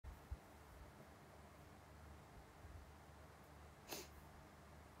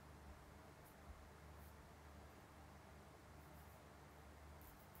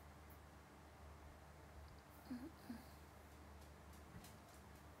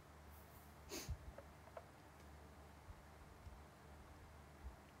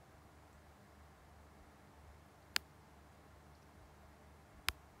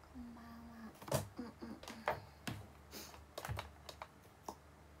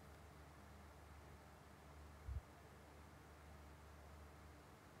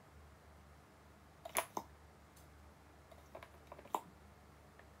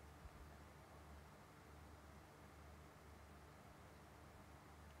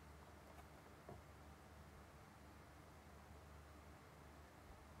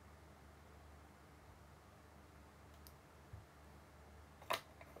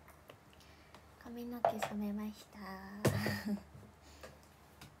髪の毛染めました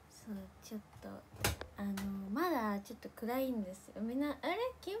そうちょっとまだちょっと暗いんですよ。みんなあれ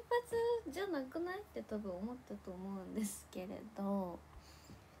金髪じゃなくないって多分思ったと思うんですけれど、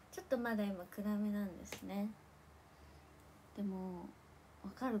ちょっとまだ今暗めなんですね。でもわ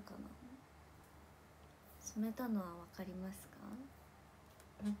かるかな、染めたのはわかりますか？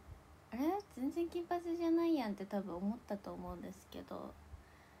あれ全然金髪じゃないやんって多分思ったと思うんですけど、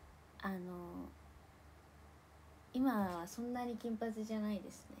今はそんなに金髪じゃない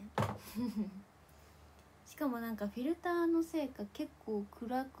ですねしかもなんかフィルターのせいか結構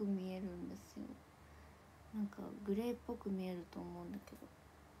暗く見えるんですよ。なんかグレーっぽく見えると思うんだけど、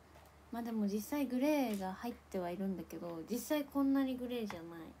まあでも実際グレーが入ってはいるんだけど、実際こんなにグレーじゃ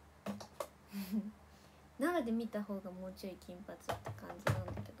ない生で見た方がもうちょい金髪って感じなん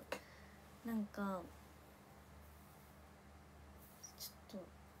だけど、なんかちょっと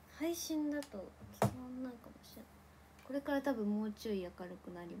配信だと伝わんないかもしれない。これから多分もうちょい明る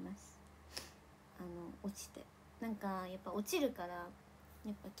くなります。落ちてなんかやっぱ落ちるから、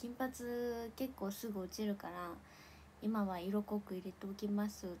やっぱ金髪結構すぐ落ちるから、今は色濃く入れておきま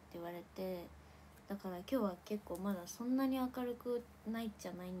すって言われて、だから今日は結構まだそんなに明るくないじ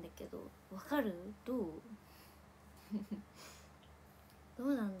ゃないんだけど、わかる？どうど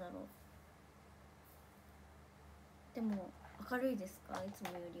うなんだろう。でも明るいですか？いつ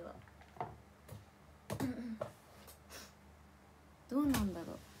もよりはどうなんだ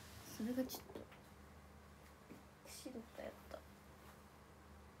ろう。それがちょっと串どっかやった。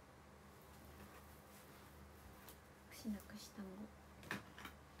串なくしたんご、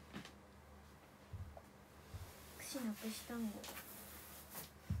串なくしたんご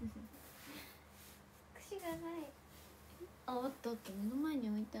串がない。あ、あったあった、目の前に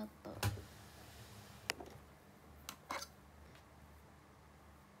置いてあった。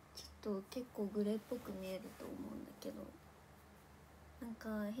ちょっと結構グレーっぽく見えると思うんだけど、なん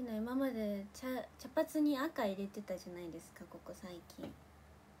かひな今まで茶髪に赤入れてたじゃないですか。ここ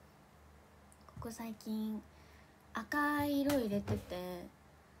最近赤い色入れてて、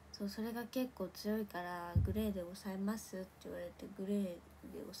そうそれが結構強いからグレーで抑えますって言われて、グレーで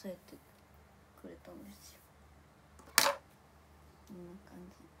抑えてくれたんですよ。こんな感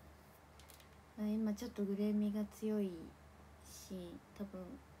じ。今ちょっとグレー味が強いし、多分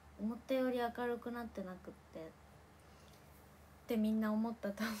思ったより明るくなってなくってみんな思った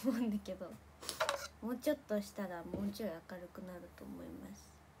と思うんだけど、もうちょっとしたらもうちょい明るくなると思います。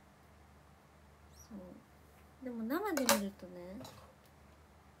そうでも生で見るとね、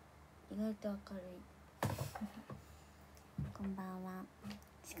意外と明るいこんばんは。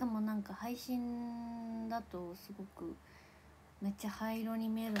しかもなんか配信だとすごくめっちゃ灰色に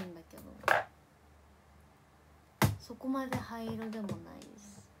見えるんだけど、そこまで灰色でもないで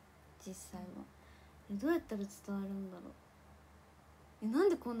す実際は。どうやったら伝わるんだろう。なん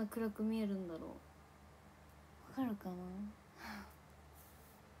でこんな暗く見えるんだろう。わかるかな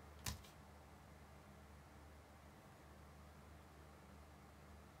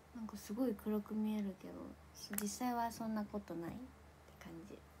なんかすごい黒く見えるけど、実際はそんなことないって感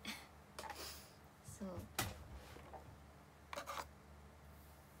じそう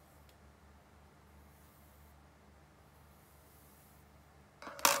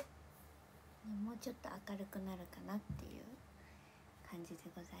もうちょっと明るくなるかなっていう感じで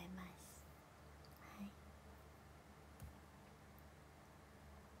ございます。はい、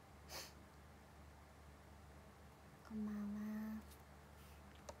こんばんは。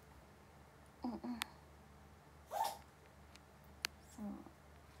そ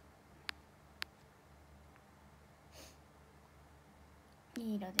う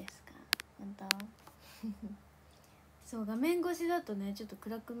いい色ですか？本当そう画面越しだとねちょっと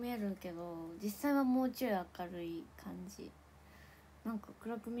暗く見えるけど、実際はもうちょい明るい感じ。なんか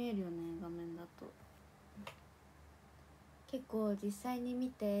暗く見えるよね画面だと。結構実際に見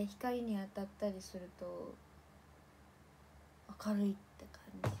て光に当たったりすると明るいって感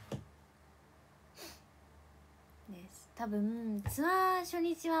じです。多分ツアー初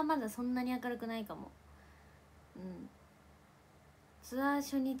日はまだそんなに明るくないかも。ツアー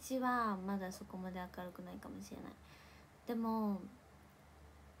初日はまだそこまで明るくないかもしれない。でも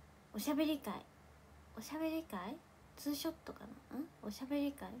おしゃべり会ツーショットかな、おしゃべ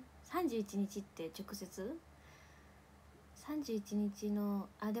り会31日って直接31日の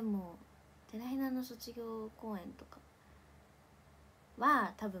でも寺ひなの卒業公演とか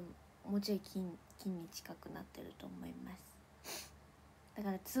は多分もうちょい金に近くなってると思います。だ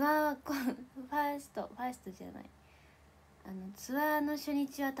からツアーファーストじゃない、ツアーの初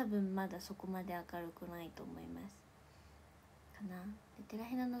日は多分まだそこまで明るくないと思います。な。でテラ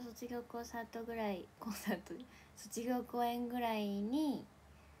ヘナの卒業コンサート卒業公演ぐらいに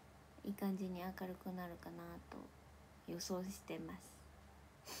いい感じに明るくなるかなと予想してます。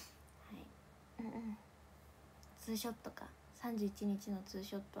はい、ツーショットか31日のツー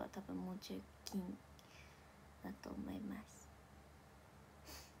ショットは多分もうちょい近だと思います。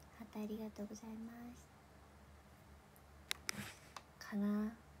ハートありがとうございますか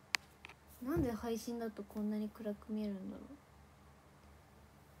な。なんで配信だとこんなに暗く見えるんだろう。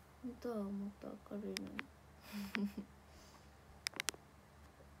本当はもっと明るいのに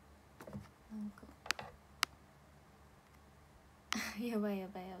なんかやばいなん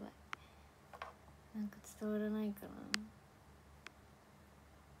か伝わらないかな。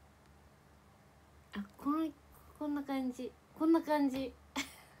こんな感じこんな感じ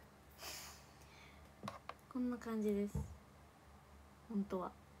です。本当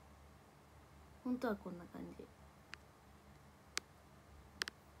はこんな感じ。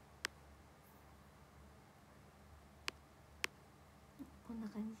こんな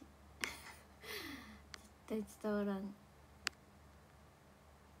感じ絶対伝わらん。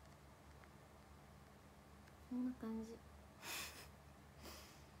こんな感じ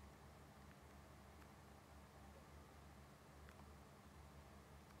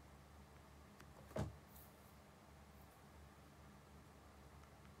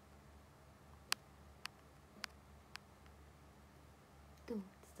どう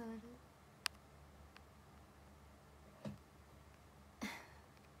伝わる？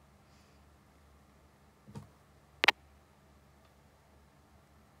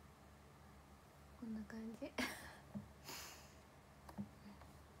こんな感じはい、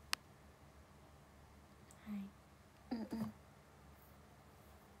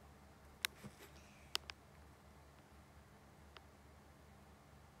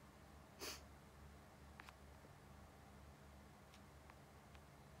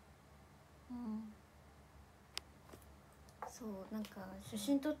そうなんか写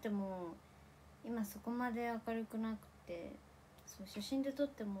真撮っても今そこまで明るくなくて、そう写真で撮っ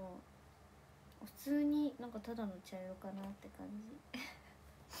ても普通になんかただの茶色かなって感じ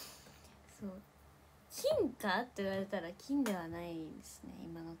そう金かって言われたら金ではないですね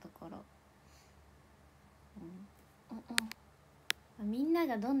今のところ。みんな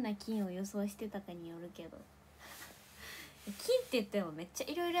がどんな金を予想してたかによるけど金って言ってもめっちゃ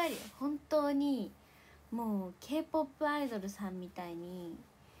いろいろあるよ本当に。もう K-POP アイドルさんみたいに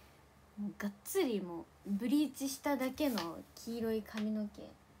もうがっつりもうブリーチしただけの黄色い髪の毛な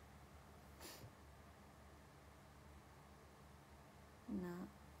っ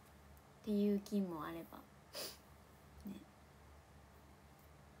ていう金もあればね。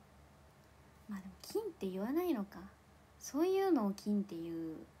まあでも金って言わないのか、そういうのを金って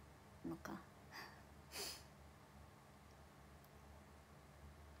いうのか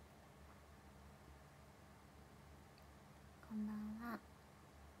こんばんは。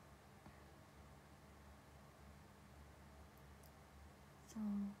そう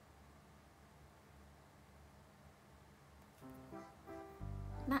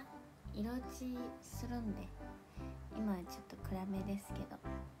まあ色落ちするんで今はちょっと暗めですけど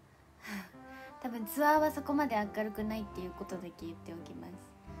多分ツアーはそこまで明るくないっていうことだけ言っておきま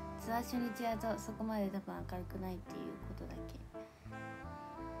す。ツアー初日はそこまで多分明るくないっていうことだけ。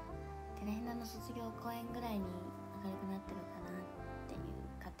テラヘナの卒業公演ぐらいに明るくなってるかなっていう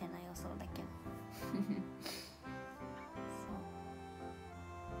勝手な予想だけど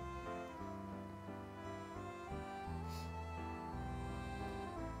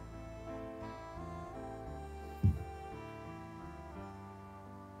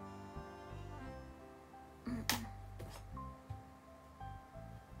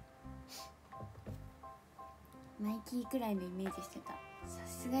マイキーくらいのイメージしてた。さ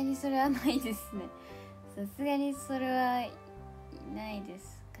すがにそれはないですね。さすがにそれはいないで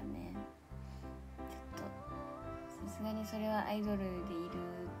すかね。ちょっとさすがにそれはアイドルでいる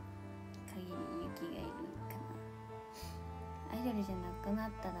限りユキがいるかな。アイドルじゃなくな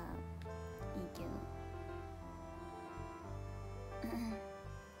ったらいいけど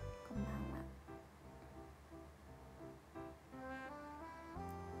こんばんは。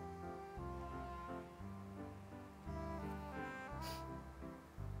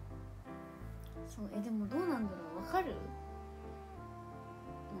そうでもどうなんだろう、わかる？な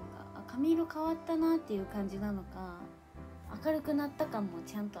んか髪色変わったなっていう感じなのか、明るくなった感も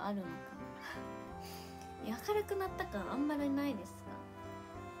ちゃんとあるのか明るくなった感あんまりないです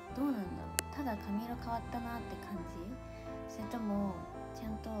が、どうなんだろう、ただ髪色変わったなって感じ、それともちゃ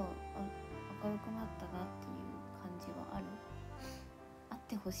んと明るくなったなっていう感じはある？あっ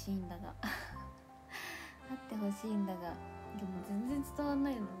てほしいんだがあってほしいんだがでも全然伝わん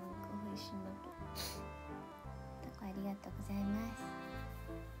ないの、なんか配信だと。ありがとうございます。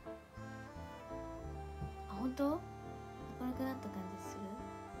あ、本当？明るくなった感じする？よ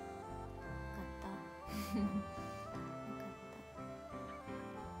かった。よかった。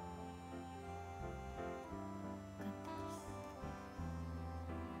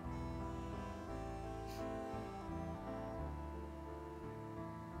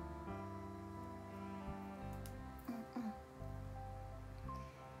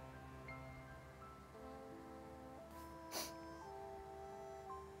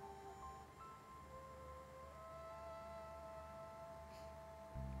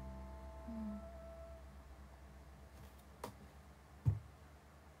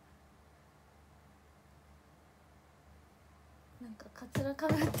なんかカツラか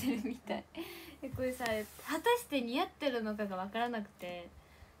ぶってるみたい。これさ、果たして似合ってるのかが分からなくて、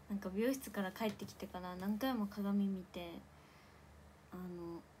なんか美容室から帰ってきてから何回も鏡見て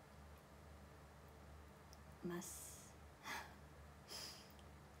ます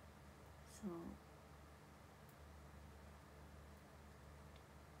そう。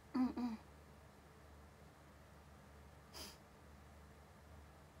うんうん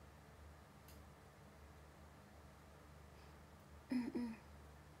うんうん。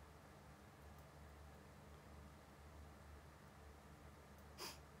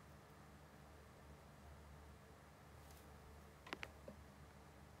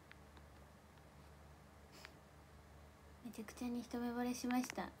めちゃくちゃに一目惚れしまし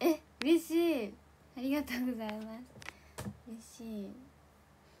た。嬉しい。ありがとうございます。嬉しい。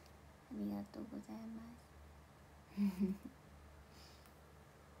ありがとうございます。うん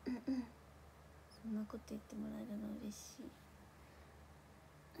うん。そんなこと言ってもらえるの嬉しい。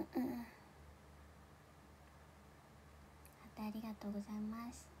うんうん。またありがとうございま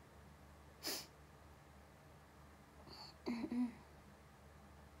す。うんうん。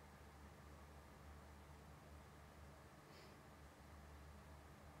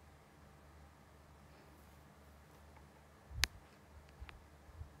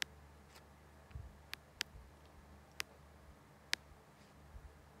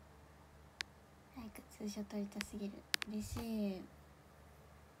早くツーショット撮りたすぎる。嬉しい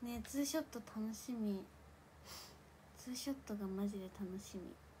ね。ツーショット楽しみ。ツーショットがマジで楽し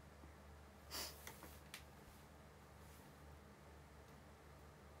み。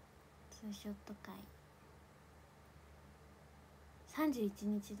ツーショット会31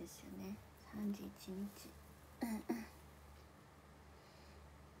日ですよね。31日。うんうん。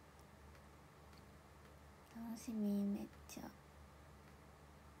楽しみ、めっちゃ。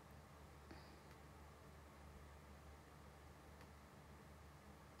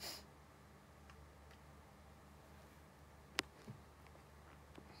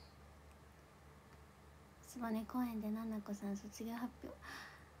すばね公園でななこさん卒業発表さ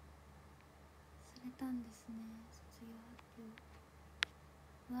れたんですね。卒業発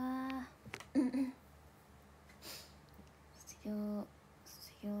表。わあ。うんうん。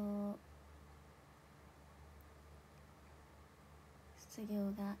卒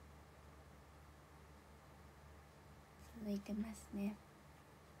業が続いてますね。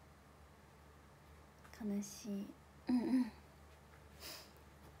悲しい。うんう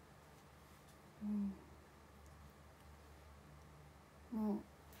ん。もう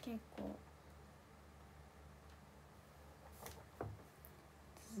結構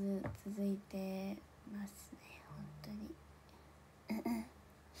続いてますね、本当に。うんうん。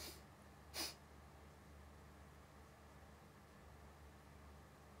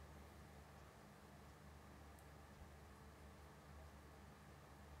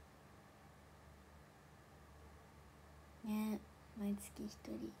ね、毎月一人し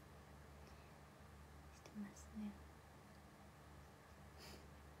てますね。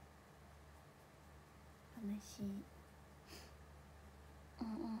悲しい。うんう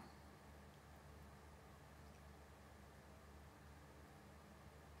ん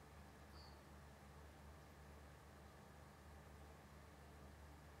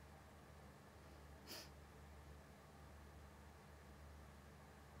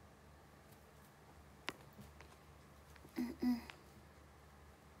うんうん。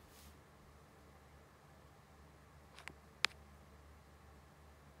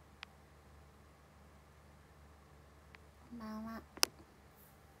こんばんは。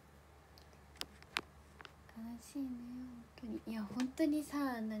悲しいね、本当に。いや本当に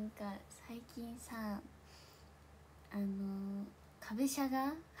さ、なんか最近さ、壁車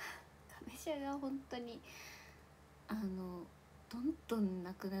が本当にどんどん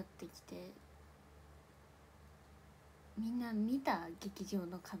なくなってきて、みんな見た？劇場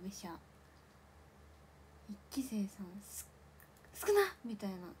の壁車。一期生さんすっつくなみたい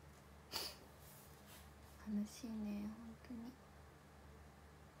な。悲しいね本当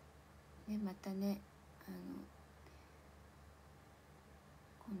に。でまたね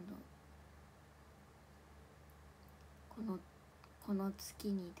今度この月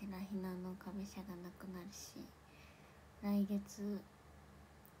に寺ひなの壁車がなくなるし、来月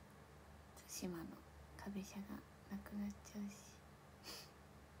対馬の壁車がなくなっちゃうし、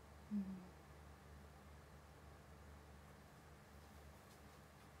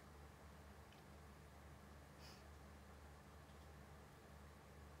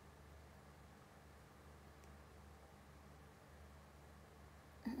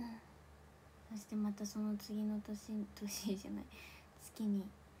そしてまたその次の年じゃない月に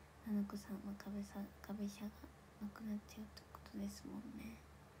花子さんの壁車がなくなっちゃうってことですもんね。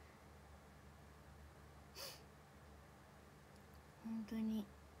本当に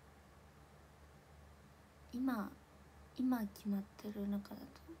今決まってる中だ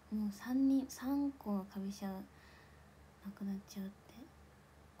ともう3個の壁車なくなっちゃうって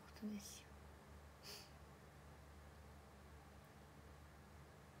ことですよ。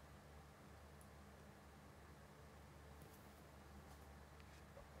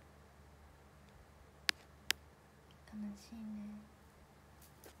悲しいね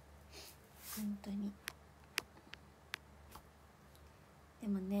本当に。で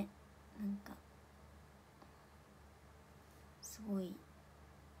もねなんかすごい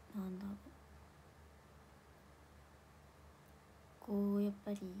なんだろう、こうやっ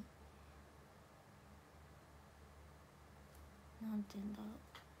ぱりなんて言うんだろ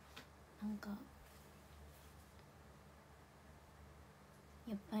う、なんか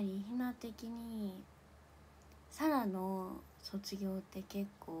やっぱりひな的にサラの卒業って結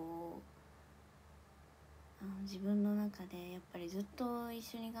構自分の中でやっぱりずっと一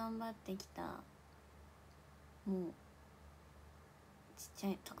緒に頑張ってきた、もう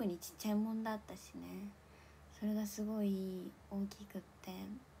特にちっちゃいもんだったしね、それがすごい大きくって、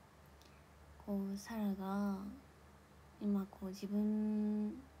こうサラが今こう自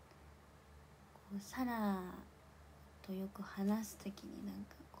分こうサラとよく話す時になん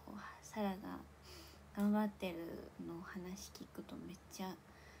かこうサラが頑張ってるのを話聞くとめっちゃ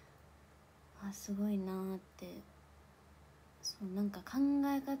すごいなーって、そうなんか考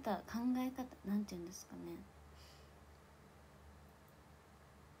え方なんていうんですかね、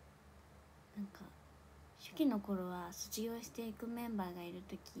なんか初期の頃は卒業していくメンバーがいる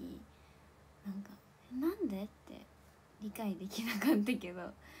時なんでって理解できなかったけ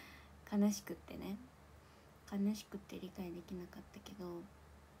ど、悲しくって理解できなかったけど、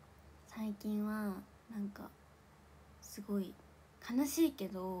最近はなんかすごい悲しいけ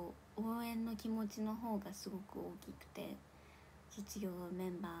ど応援の気持ちの方がすごく大きくて、卒業メ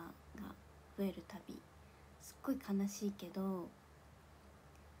ンバーが増えるたびすっごい悲しいけど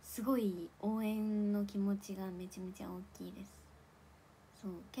すごい応援の気持ちがめちゃめちゃ大きいです。そ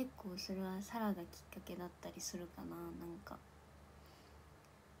う結構それはサラがきっかけだったりするかな。なんか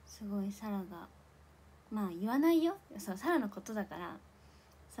すごいサラがまあ言わないよ、そうサラのことだから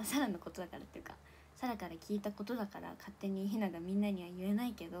サラのことだからっていうかサラから聞いたことだから勝手にひながみんなには言えな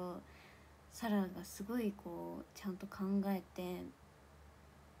いけど、サラがすごいこうちゃんと考えて、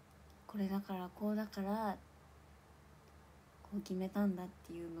これだからこうだからこう決めたんだっ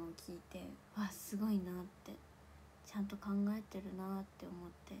ていうのを聞いて、わすごいなってちゃんと考えてるなって思っ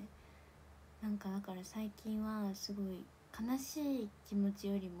て、なんかだから最近はすごい悲しい気持ち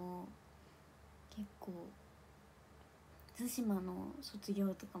よりも結構対馬の卒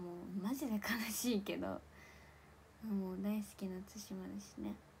業とかもマジで悲しいけど、もう大好きな対馬だし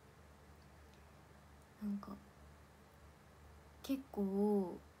ね、なんか結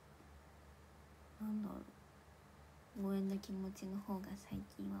構なんだろう、応援の気持ちの方が最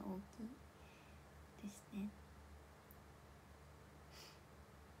近は大きいですね。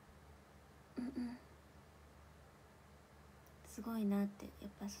すごいなって、や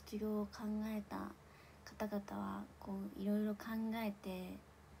っぱ卒業を考えた方々はこういろいろ考えて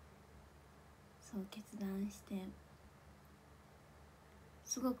そう決断して、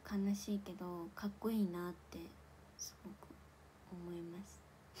すごく悲しいけどかっこいいなってすごく思います。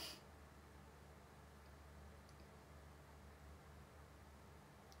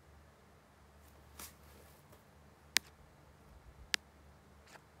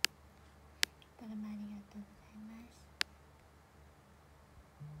どれもありがとうございます。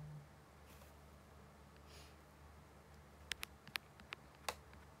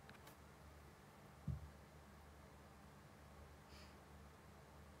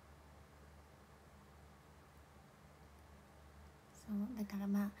そうだから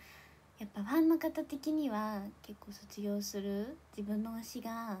まあやっぱファンの方的には結構卒業する自分の推し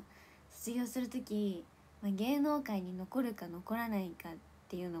が卒業する時、芸能界に残るか残らないかっ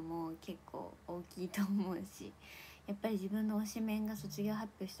ていうのも結構大きいと思うし、やっぱり自分の推しメンが卒業発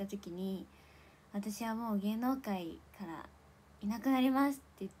表した時に私はもう芸能界からいなくなりますって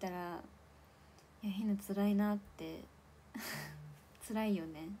言ったら、いやひな辛いなって辛いよ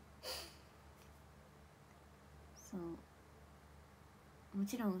ね。そうも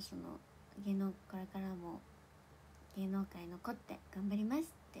ちろんそのこれからも芸能界残って頑張りますっ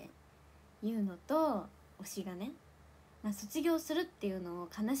ていうのと、推しがね、卒業するっていうのを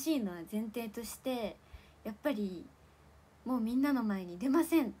悲しいのは前提として、やっぱりもうみんなの前に出ま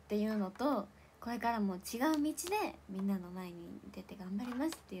せんっていうのと、これからも違う道でみんなの前に出て頑張りま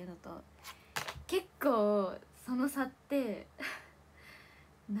すっていうのと、結構その差って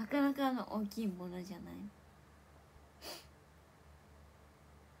なかなかの大きいものじゃない？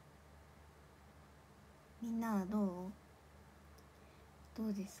みんなはど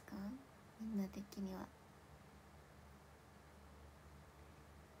うですか？みんな的には。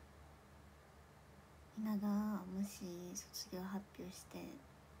みんながもし卒業発表して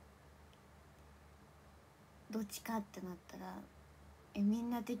どっちかってなったら、みん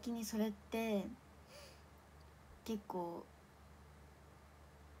な的にそれって結構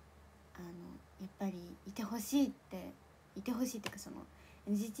やっぱりいてほしいっていうか、その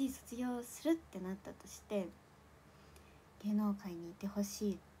NGT 卒業するってなったとして芸能界にいてほ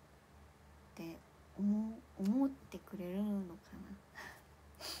しいって思ってくれるのかな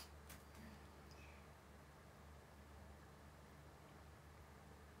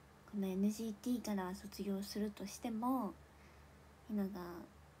この NGT から卒業するとしても、ひなが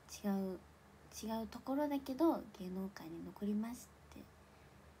違うところだけど芸能界に残りますって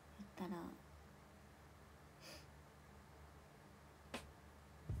言ったら、や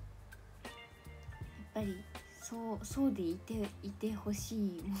っぱりそうでいてほし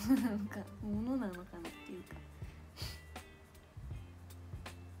いものなのかなっていうか、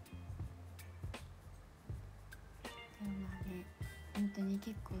でもね、本当に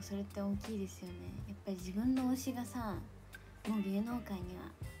結構それって大きいですよね。やっぱり自分の推しがさ、もう芸能界に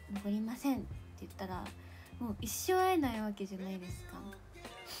は残りませんって言ったら、もう一生会えないわけじゃないですか。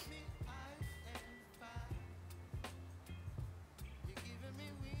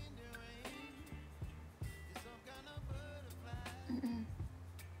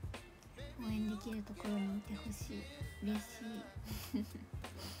応援できるところにいてほしい。嬉しい嬉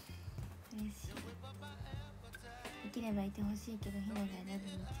しい。できればいてほしいけど、ひなが選ぶ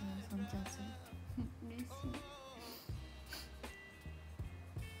道を尊重する嬉しい。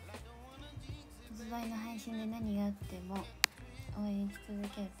発売の配信で何があっても応援し続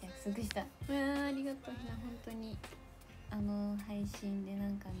けるって約束した。ありがとうひな。本当に配信でな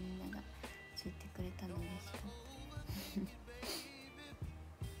んかみんながついてくれたの嬉しかった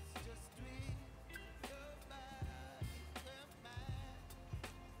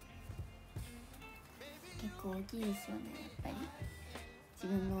結構大きいですよね。やっぱり自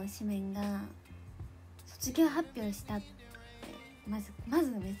分の推しメンが卒業発表したってまず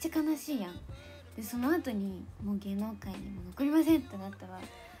めっちゃ悲しいやん。でその後にもう芸能界にも残りませんってなったら、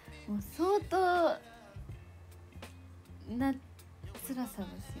もう相当な辛さです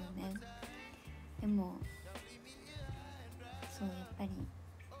よね。でもそうやっぱり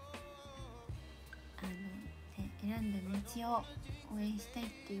選んだ道を応援したいっ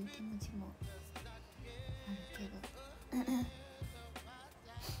ていう気持ちもあるけど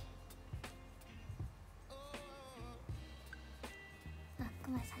く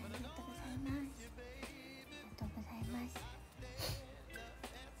まさんありがとうございます。ありがとうございます。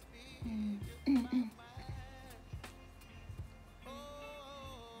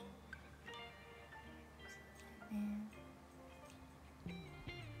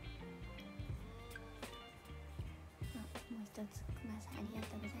もう一つくまさんありがと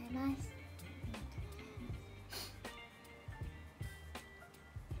うございます。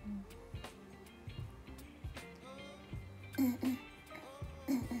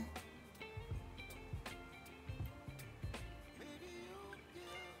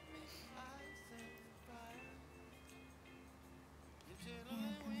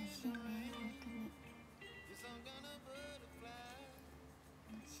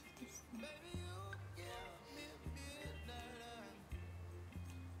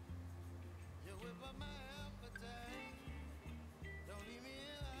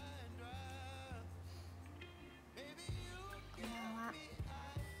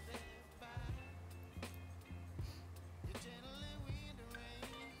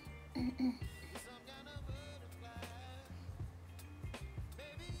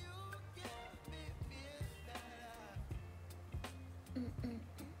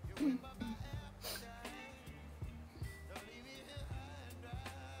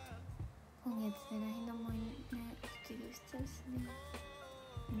今月で来年もね卒業しちゃうしね、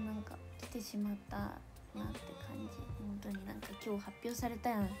なんか来てしまったなって感じ。本当になんか今日発表された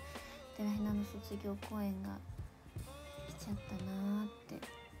やん、で来年の卒業公演が来ちゃったなーって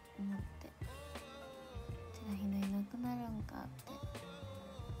思って、てらひないなくなるんかって。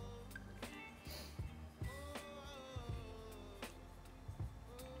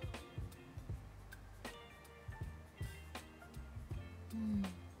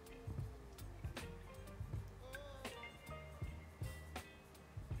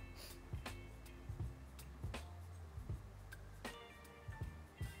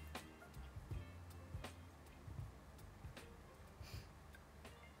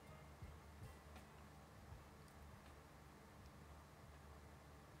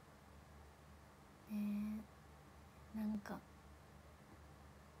なんか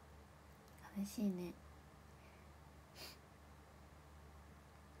悲しいね。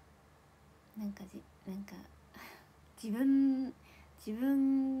なんか自分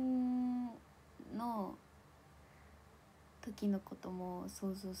の時のことも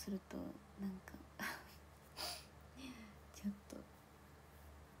想像するとなんかちょっと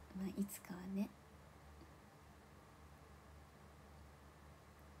まあいつかはね、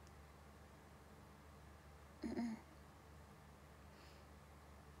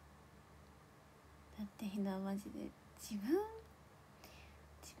だってひなマジで自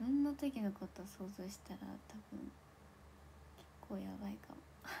分の時のことを想像したら多分結構やばいかも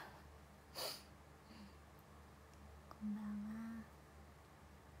こんばんは。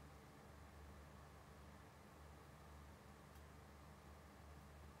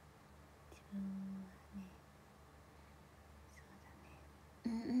自分はね、そう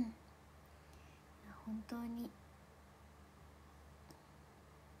だね、本当に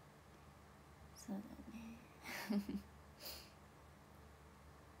そうだね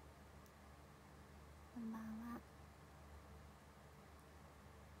こんばんは。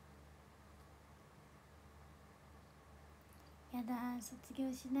やだ、卒業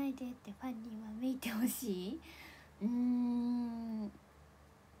しないでってファンにはめいてほしい。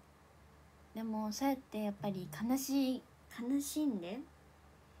でもそうやってやっぱり悲しん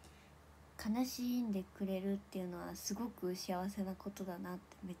でくれるっていうのはすごく幸せなことだなっ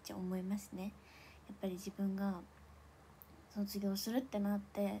てめっちゃ思いますね。やっぱり自分が卒業するってなっ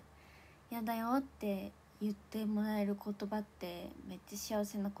てやだよって言ってもらえる言葉ってめっちゃ幸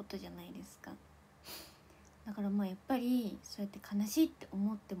せなことじゃないですか。だからまあやっぱりそうやって悲しいって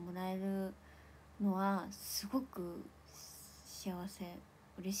思ってもらえるのはすごく幸せ、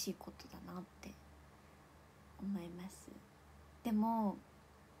嬉しいことだなって思います。でも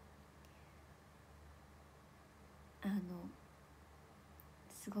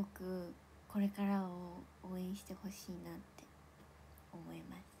すごくこれからを応援してほしいなって思い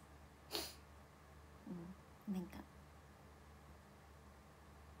ます。なんか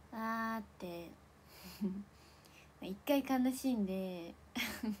あーって一回悲しんで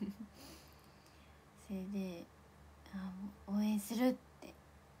それでもう応援するって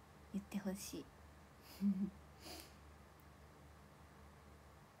言ってほしい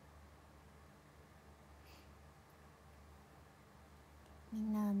み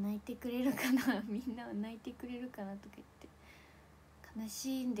んなは泣いてくれるかなみんなは泣いてくれるかなとか言って悲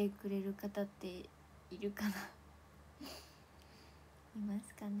しんでくれる方っているかないま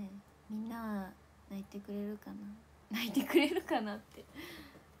すかね。みんなは泣いてくれるかな、泣いてくれるかなって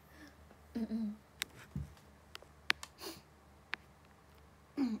こ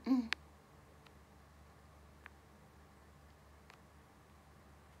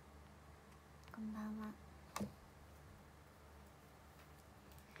んばんは。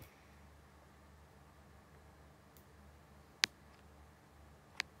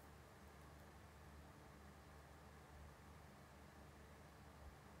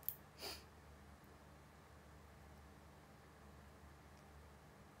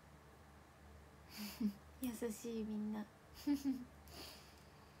優しいみんな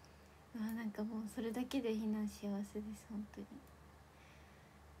なんかもうそれだけでひな幸せです。本当に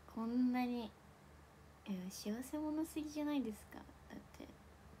こんなに幸せ者すぎじゃないですか。だって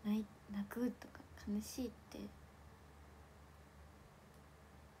泣くとか悲しいって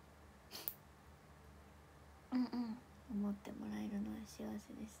思ってもらえるのは幸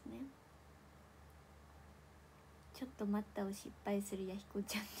せですね。ちょっと待ったを失敗するやひこ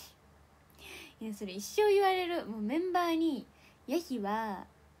ちゃんにいやそれ一生言われる。もうメンバーにやひは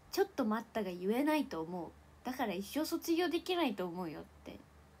ちょっと待ったが言えないと思う、だから一生卒業できないと思うよって。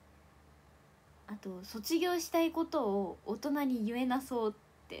あと卒業したいことを大人に言えなそうっ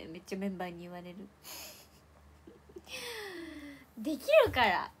てめっちゃメンバーに言われるできるか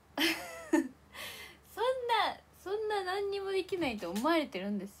らそんな何にもできないと思われてる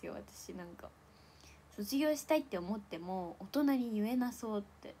んですよ。私なんか卒業したいって思っても大人に言えなそうっ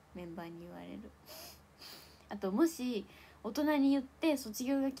てメンバーに言われる。あともし大人に言って卒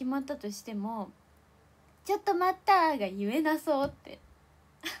業が決まったとしてもちょっと待ったが言えなそうって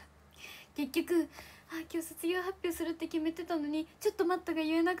結局今日卒業発表するって決めてたのにちょっと待ったが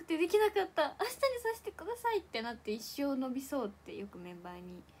言えなくてできなかった、明日にさせてくださいってなって一生伸びそうってよくメンバー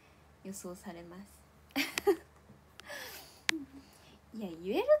に予想されますいや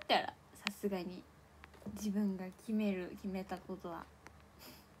言えるったらさすがに自分が決めたことは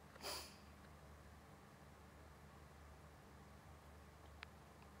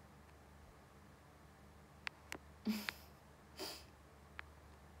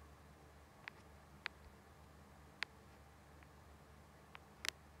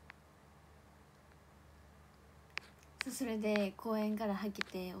それで公園からはけ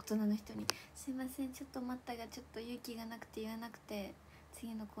て大人の人に「すいませんちょっと待ったがちょっと勇気がなくて言えなくて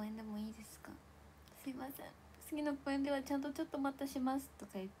次の公園でもいいですか、すいません次の公園ではちゃんとちょっと待ったします」と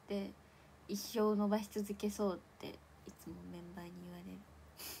か言って一生伸ばし続けそうっていつもメンバーに言われる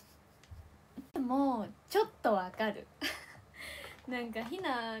でもちょっとわかるなんかひ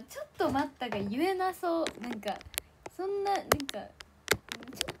なちょっと待ったが言えなそう、なんかそんななんか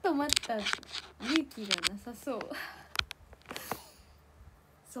ちょっと待った勇気がなさそう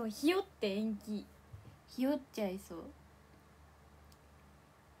そうひよって延期ひよっちゃいそう、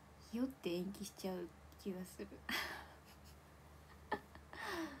ひよって延期しちゃう気がする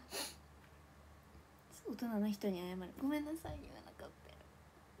大人の人に謝る、ごめんなさい言わなかった、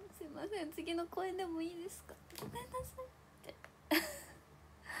すいません次の公演でもいいですか、ごめんなさいって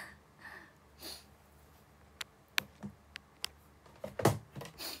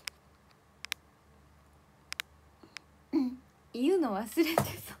言うの忘れてそうや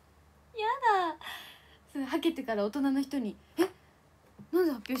だ、それはけてから大人の人に「なん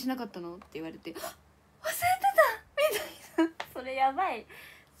で発表しなかったの?」って言われて「忘れてた!」みたいなそれやばい、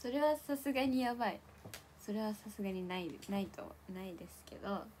それはさすがにやばい、それはさすがにないですけ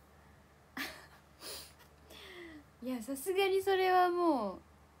どいやさすがにそれはも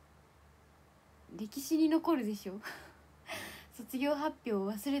う歴史に残るでしょ卒業発表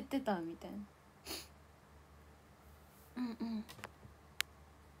を忘れてたみたいな。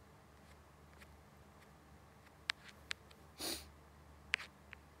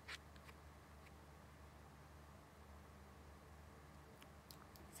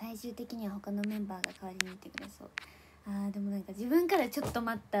最終的には他のメンバーが代わりにいてくれそう。でもなんか自分からちょっと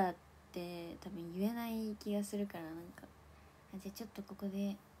待ったって多分言えない気がするから、なんかじゃあちょっとここで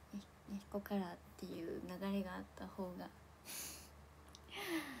やひこからっていう流れがあった方が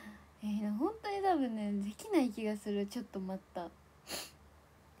本当に多分ねできない気がする、ちょっと待ったい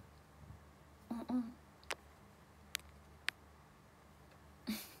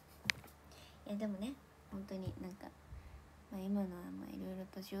やでもね本当になんか今のはいろいろ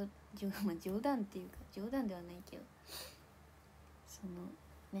と冗談っていうか冗談ではないけどその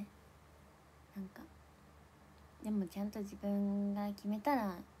ねなんかでもちゃんと自分が決め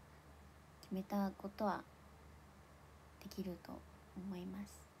たことはできると思いま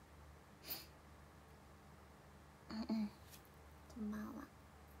す。こんばんは。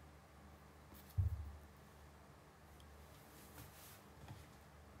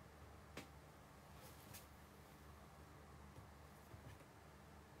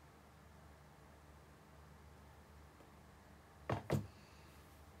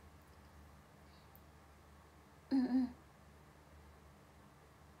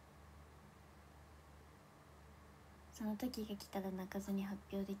その時が来たら泣かずに発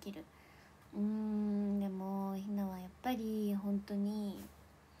表できる。でもひなはやっぱり本当に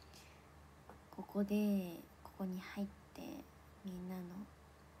ここに入ってみんな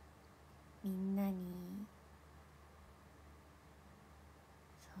に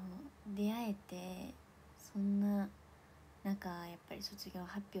そう出会えて、そんな中やっぱり卒業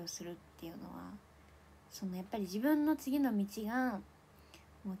発表するっていうのはやっぱり自分の次の道が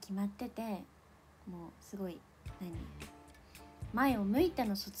もう決まってて、もうすごい前を向いて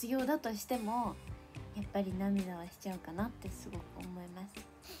の卒業だとしてもやっぱり涙はしちゃうかなってすごく思いま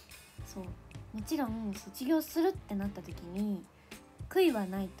す。そうもちろん卒業するってなった時に悔いは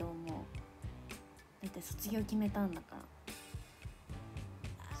ないと思う。だって卒業決めたんだから。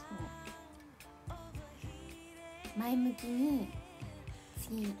そう前向きに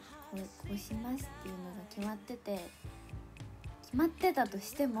次こうしますっていうのが決まってたと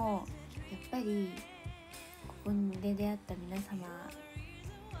してもやっぱりここで出会った皆様に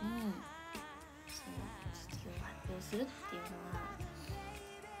卒業を発表するっていうのは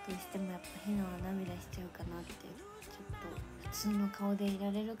うしてもやっぱひなは涙しちゃうかなって、ちょっと普通の顔でい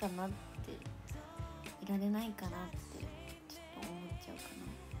られるかなって、いられないかなってちょっと思っちゃうか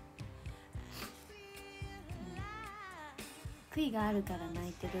な。悔いがあるから泣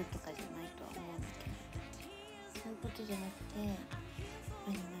いてるとかじゃないとは思うんだけど、そういうことじゃなくて、やっ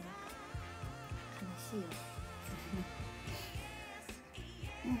ぱりなんか悲しいよ。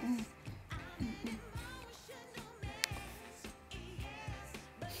うんうんうんうん。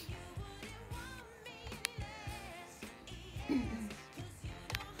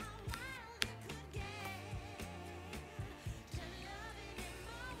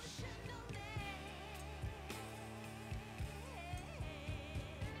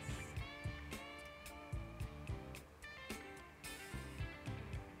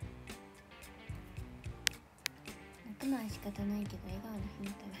泣くのは仕方ないけど笑顔のひな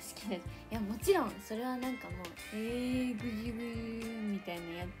たが好きです。いやもちろんそれはなんかもうぐじぐじみたいな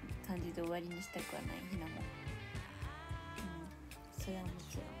感じで終わりにしたくはないひなも、それはも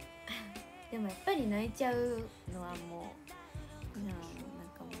ちろんでもやっぱり泣いちゃうのはもうひなはもうな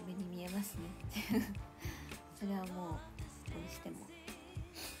んかもう目に見えますねそれはもうどうしても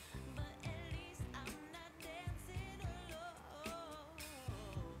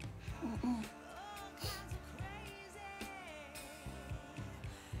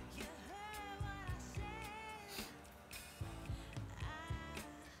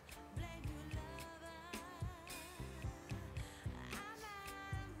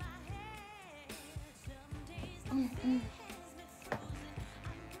うんうん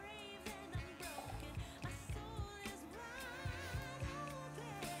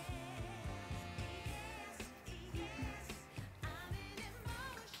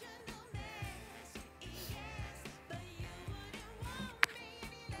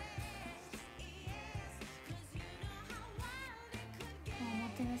おも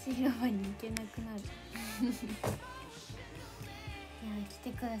てなし広場に行けなくなるいや来て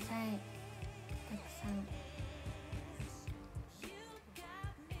ください、たくさん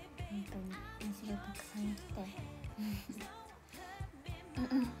本当にむしろたくさん来て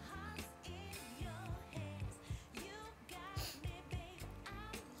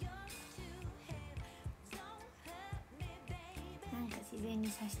なんか自然に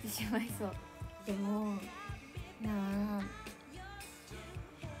察してしまいそう。でもなあ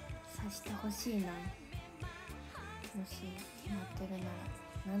察してほしいな、もし決まってるな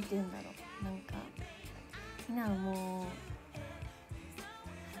ら。なんて言うんだろう、なんかひなはもうなんか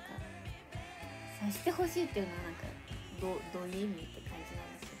察してほしいっていうのはなんかどういう意味って感じなん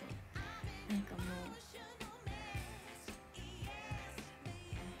ですけど、なんかもう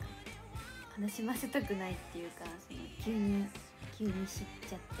なんか悲しませたくないっていうか、その急に知っ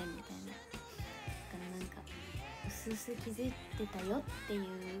ちゃってみたいな、だからなんか薄々気づいてたよっていう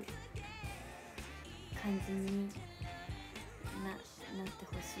感じになって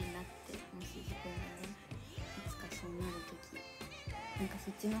ほしいなって、もし自分がねいつかそうなる時、なんかそ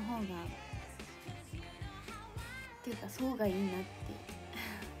っちの方がっていうかそうがいいなって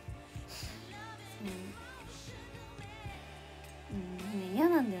嫌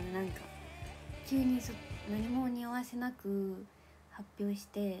なんだよね、なんか急に何も匂わせなく発表し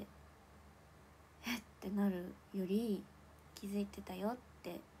てえってなるより、気づいてたよっ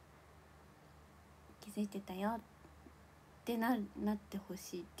てなってほ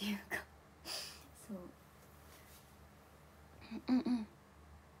しいっていうかそうそう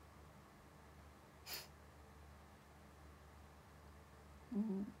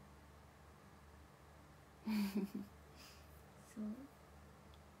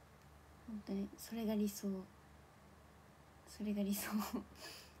本当にそれが理想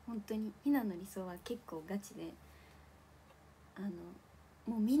本当にひなの理想は結構ガチで、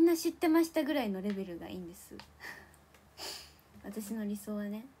もうみんな知ってましたぐらいのレベルがいいんです私の理想は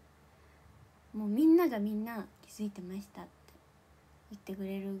ね、もうみんながみんな気づいてましたって言ってく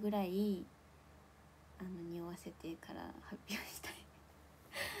れるぐらい匂わせてから発表したい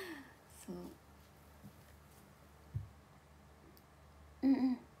そうこ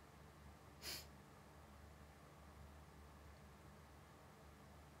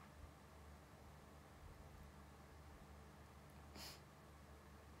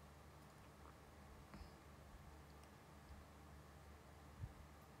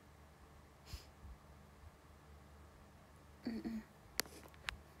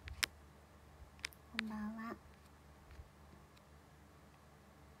んばんは。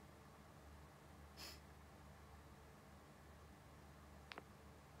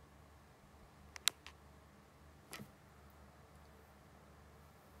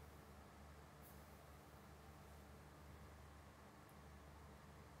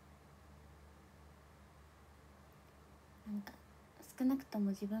少なくとも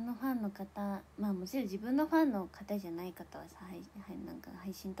自分のファンの方、まあもちろん自分のファンの方じゃない方はさ、なんか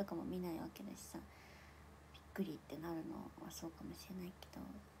配信とかも見ないわけだしさ、びっくりってなるのはそうかもしれないけど、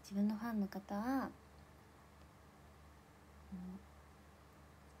自分のファンの方は知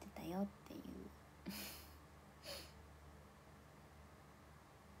ってたよっていう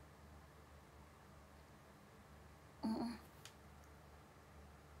うんうん。なん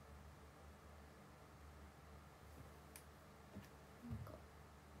か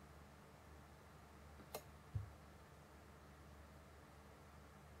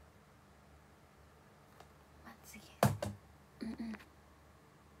まつげうんうん。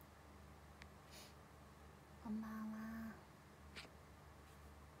こんばんは。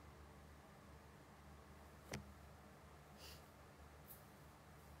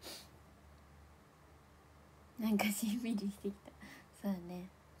なんかしんみりしてきた。そうね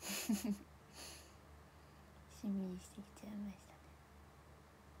しんみりしてきちゃいまし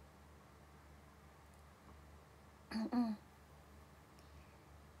たね。うんうん。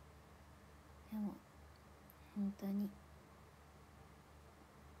でも本当に、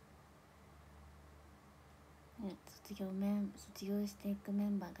ね、卒業していくメ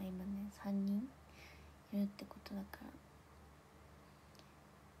ンバーが今ね3人いるってことだから、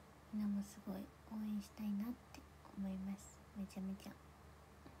みんなもすごい応援したいなって思います。めちゃめちゃ。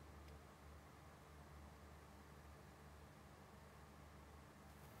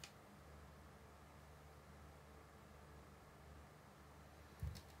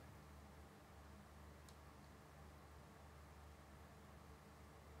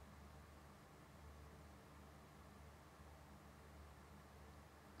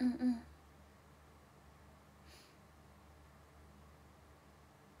うんうん。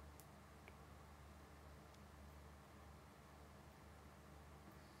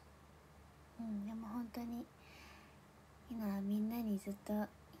でも本当に今はみんなにずっと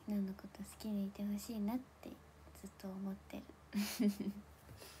ひなのこと好きでいてほしいなってずっと思ってる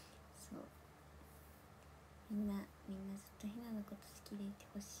そう、みんなずっとひなのこと好きでいて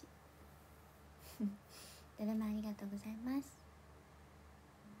ほしいどれもありがとうございます。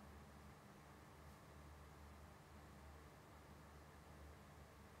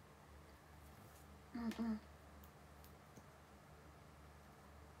うんうん。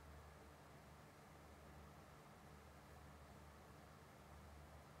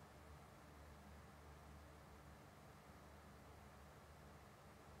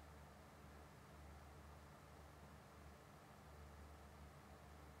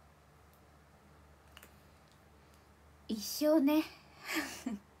一生ね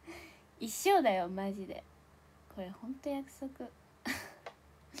一生だよマジで、これほんと約束も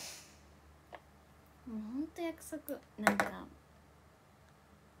うほんと約束。なんか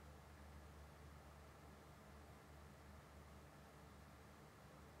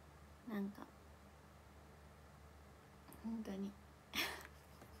本当に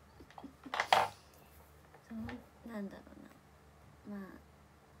そうなんだろうな、まあ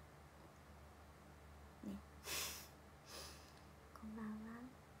ねこんばんは。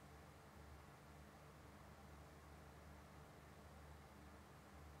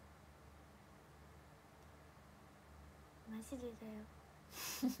マジでだよ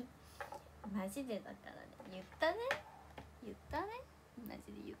マジでだからね、言ったねマ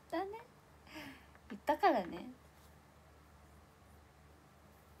ジで言ったね、言ったからね。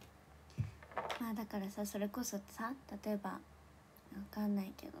まあだからさ、それこそさ、例えばわかんな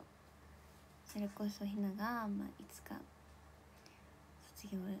いけど、それこそひなが、まあ、いつか卒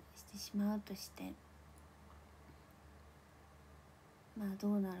業してしまうとして、まあ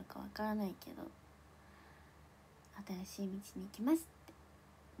どうなるかわからないけど、新しい道に行きますって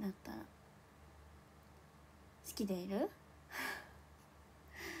なったら好きでいる好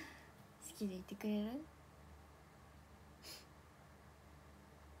きでいてくれる？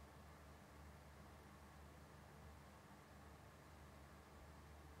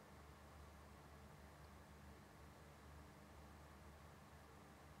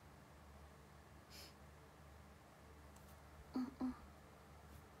うんうん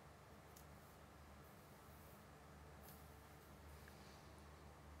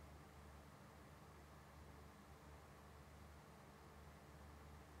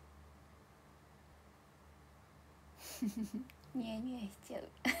ニヤニヤしちゃう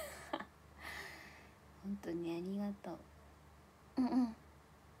本当にありがとう。うんうん、本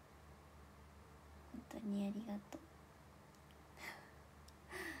当にありがとう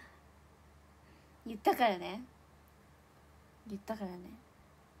言ったからね、言ったからね、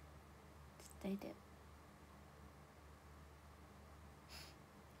伝えてよ。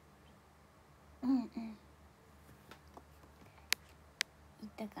うんうん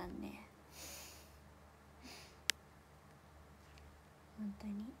ったかんね。本当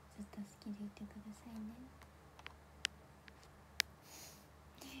にずっと好きでいてくださいね。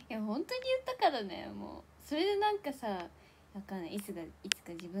いや本当に言ったからね。もうそれでなんかさ、わかんない、いつか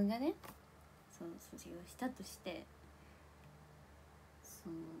自分がね、その卒業したとして、そ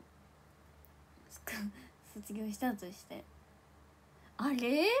の卒業したとして、あ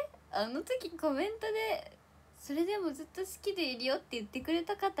れあの時コメントでそれでもずっと好きでいるよって言ってくれ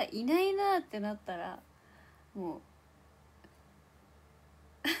た方いないなってなったら、もう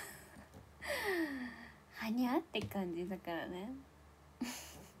はにゃって感じだからね。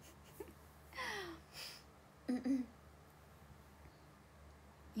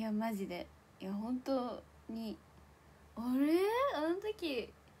いやマジで、いや本当に、あれあの時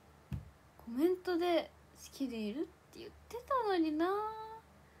コメントで好きでいるって言ってたのになーっ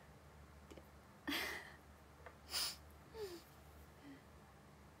て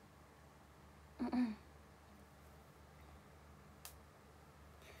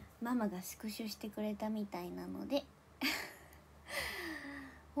ママがスクショしてくれたみたいなので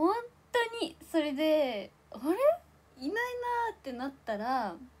本当にそれであれいないなーってなった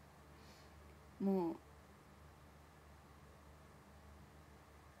ら、もう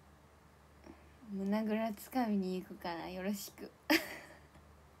胸ぐらつかみに行くからよろしく。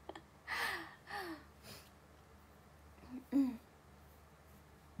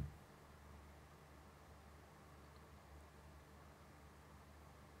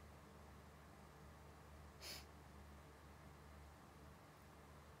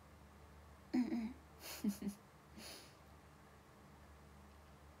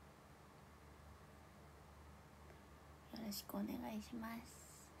よろしくお願いします。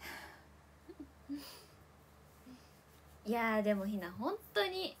いやーでもひな本当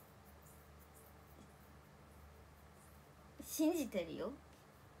に信じてるよ。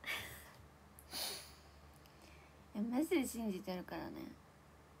いやマジで信じてるからね。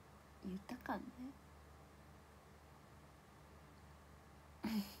言ったかんね。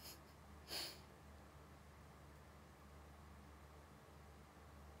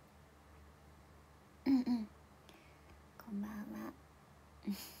こんばんは。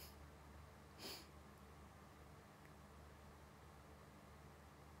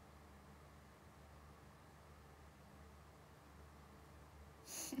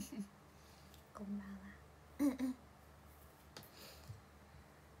こんばんは。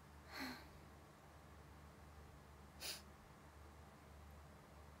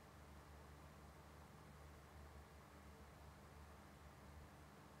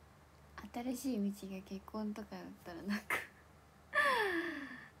新しい道が結婚とかだったらなんか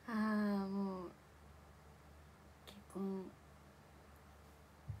ああもう結婚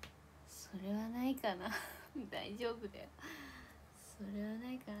それはないかな。大丈夫だよ、それは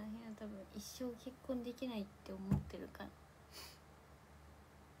ないから。ひな多分一生結婚できないって思ってるか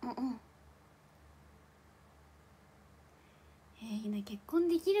ら。ひな結婚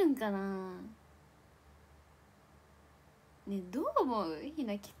できるんかなね。どう思う？ひ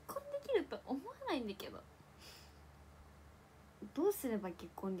な結婚できると思わないんだけど。どうすれば結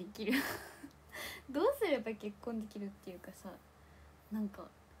婚できる？どうすれば結婚できるっていうかさ、なんか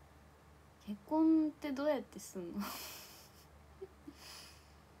結婚ってどうやってすんの？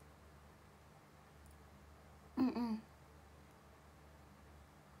結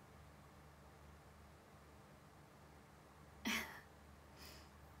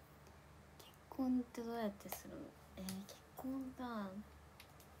婚ってどうやってするの？結婚か。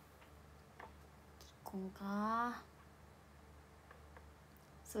結婚か。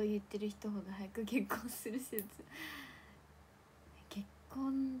そう言ってる人ほど早く結婚する説。結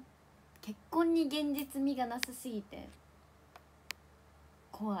婚に現実味がなさすぎて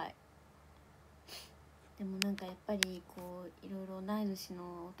怖い。でもなんかやっぱりこういろいろ同い年の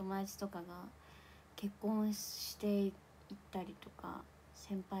お友達とかが結婚していったりとか、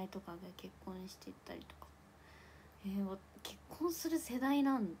先輩とかが結婚していったりとか、結婚する世代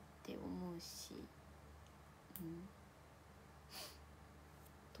なんて思うし、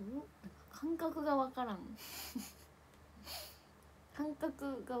なんか感覚がわからん。感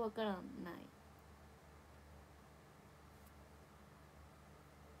覚がわからない。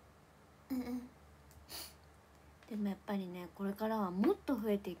でもやっぱりね、これからはもっと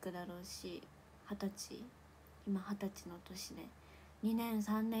増えていくだろうし、今20歳の年で2年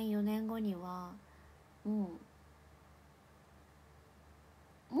3年4年後にはも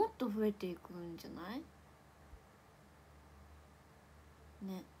っと増えていくんじゃない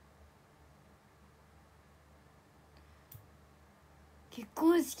ね。結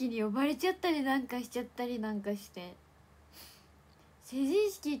婚式に呼ばれちゃったりなんかしちゃったりなんかして、成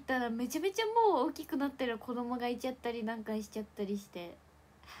人式行ったらめちゃめちゃもう大きくなってる子供がいちゃったりなんかしちゃったりして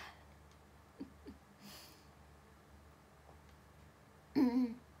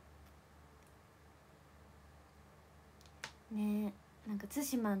ねえ、なんか対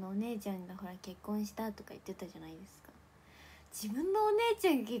馬のお姉ちゃんがほら結婚したとか言ってたじゃないですか。自分のお姉ち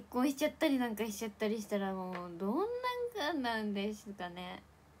ゃんが結婚しちゃったりなんかしちゃったりしたらもうどんなんかなんですかね。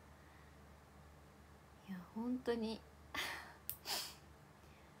いや本当に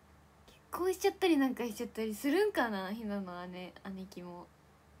結婚しちゃったりなんかしちゃったりするんかな、ひなの姉貴も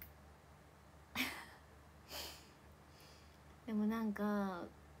でもなんか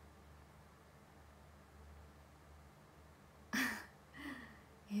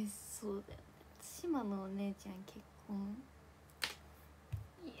そうだよね、対馬のお姉ちゃん結婚、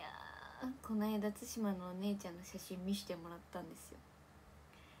いやこの間対馬のお姉ちゃんの写真見してもらったんですよ。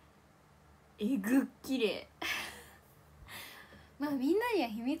えぐっ綺麗まあみんなには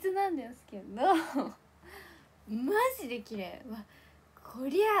秘密なんですけどマジで綺麗。わ、こ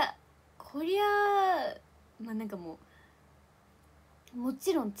りゃまあなんかも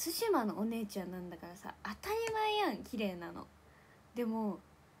ちろん対馬のお姉ちゃんなんだからさ、当たり前やん綺麗なの。でも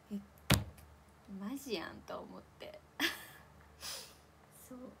マジやんと思って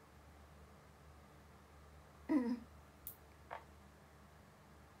そう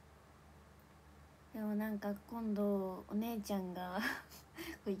でもなんか今度お姉ちゃんが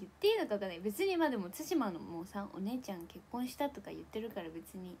これ言っていいのか分かんない、別に。まあでも対馬のもうさ、お姉ちゃん結婚したとか言ってるから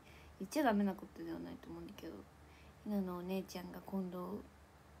別に言っちゃダメなことではないと思うんだけど、ひなのお姉ちゃんが今度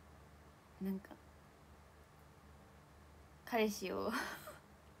なんか彼氏を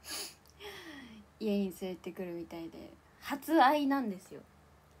家に連れてくるみたいで、初会いなんですよ、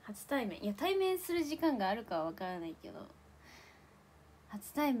初対面。いや対面する時間があるかは分からないけど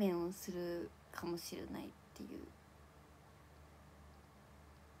初対面をするかもしれないっていう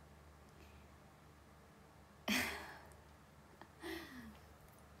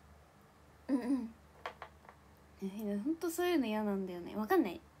ほんとそういうの嫌なんだよね。わかんな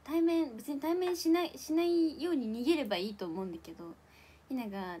い、別に対面しないように逃げればいいと思うんだけど、ひな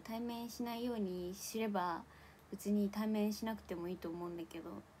が対面しないようにすれば別に対面しなくてもいいと思うんだけど、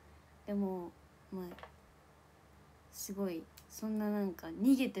でもまあすごいそんななんか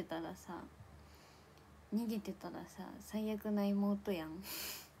逃げてたらさ最悪な妹やんね。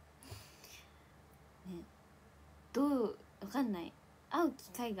わかんない、会う機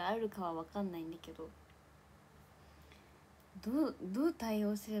会があるかはわかんないんだけど、どう対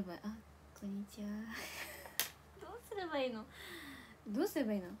応すれば、こんにちはどうすればいいのこ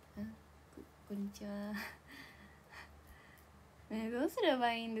んにちはね、どうすれ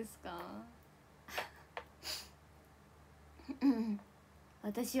ばいいんですか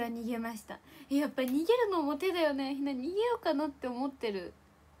私は逃げました。やっぱり逃げるのも手だよね。みんな逃げようかなって思ってる。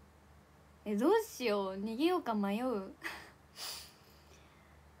どうしよう、逃げようか迷う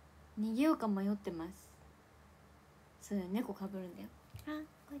逃げようか迷ってます。そうだよ、猫かぶるんだよ。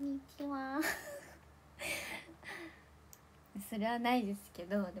こんにちはそれはないですけど、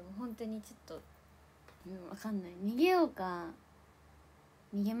でも本当にちょっとわかんない、逃げようか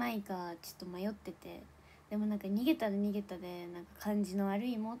逃げまいかちょっと迷ってて。でもなんか逃げたら逃げたでなんか感じの悪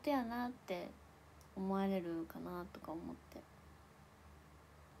い妹やなって思われるかなとか思って、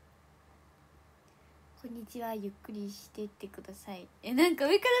こんにちはゆっくりしていってください。なんか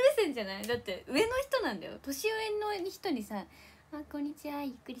上から目線じゃない？だって上の人なんだよ、年上の人にさ、こんにちはゆ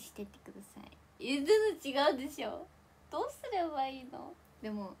っくりしていってください。全然違うでしょ。どうすればいいの？で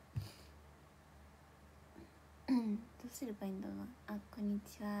もどうすればいいんだろうな。こんに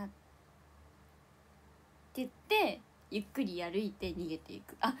ちはって言ってゆっくり歩いて逃げてい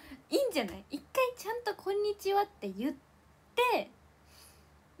く。いいんじゃない？一回ちゃんとこんにちはって言っ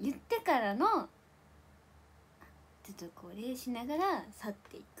てからのちょっとこう礼しながら去っ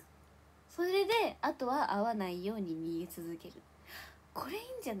ていく。それであとは会わないように逃げ続ける。これいいん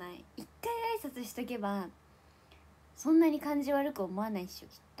じゃない？一回挨拶しとけばそんなに感じ悪く思わないっしょ、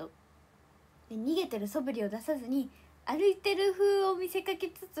きっと。で逃げてる素振りを出さずに歩いてる風を見せかけ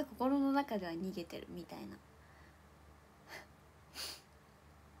つつ心の中では逃げてるみたいな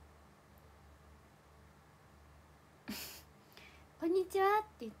こんにちはっ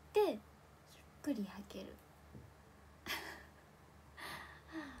て言ってゆっくり吐ける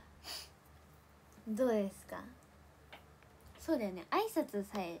どうですか？そうだよね、挨拶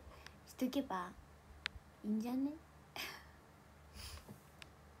さえしとけばいいんじゃね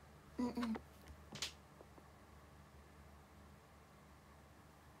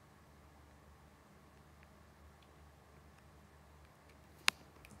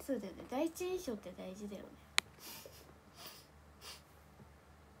そうだよね、第一印象って大事だよね。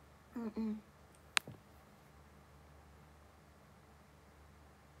うんうん。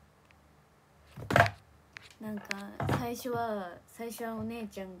なんか最初はお姉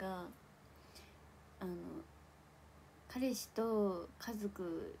ちゃんが彼氏と家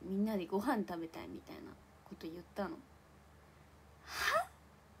族みんなでご飯食べたいみたいなこと言ったの。はっ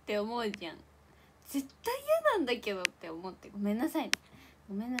て思うじゃん。絶対嫌なんだけどって思って、ごめんなさい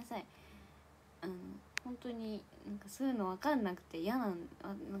本当になんかそういうの分かんなくて嫌なん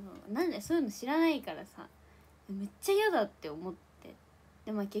でそういうの知らないからさ、めっちゃ嫌だって思って、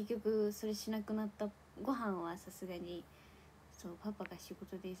で結局それしなくなった。ご飯はさすがにそうパパが仕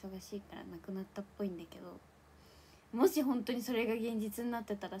事で忙しいからなくなったっぽいんだけど、もし本当にそれが現実になっ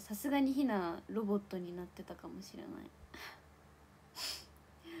てたらさすがにひなロボットになってたかもしれない。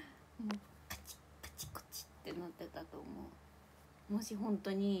もうカチッカチコチってなってたと思う。もし本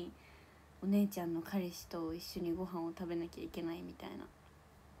当にお姉ちゃんの彼氏と一緒にご飯を食べなきゃいけないみたいな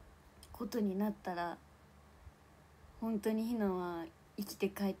ことになったら、本当にひなは生きて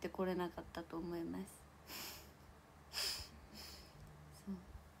帰ってこれなかったと思います。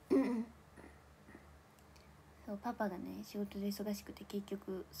そうパパがね仕事で忙しくて結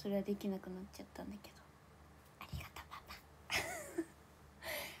局それはできなくなっちゃったんだけど、ありがとうパパあり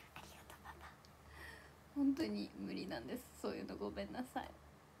がとうパパ、本当に無理なんです、そういうの。ごめんなさい。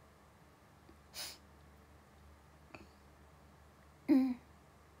うん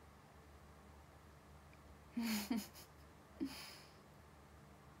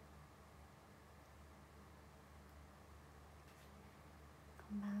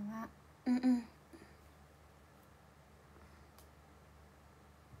こんばんは。うんうん。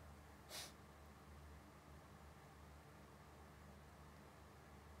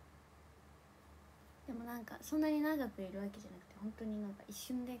でもなんかそんなに長くいるわけじゃなくて、本当になんか一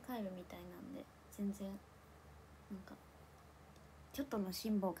瞬で帰るみたいなんで、全然なんかちょっとの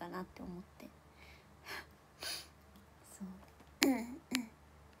辛抱かなって思って。そう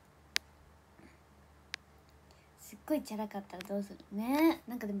すっごいチャラかったらどうするね。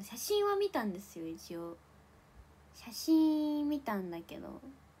なんかでも写真は見たんですよ、一応写真見たんだけど、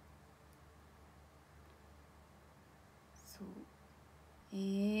そうお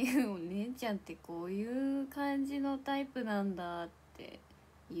姉ちゃんってこういう感じのタイプなんだって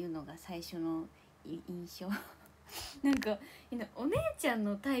いうのが最初の印象なんかお姉ちゃん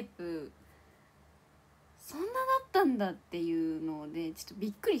のタイプそんなだったんだっていうのでちょっとび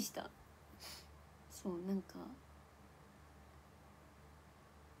っくりした。そうなんか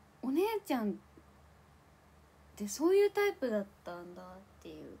お姉ちゃんってそういうタイプだったんだって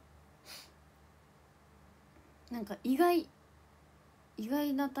いう、なんか意外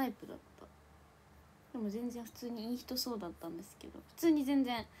なタイプだった。でも全然普通にいい人そうだったんですけど、普通に全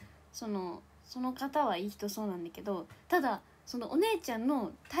然その方はいい人そうなんだけど、ただそのお姉ちゃん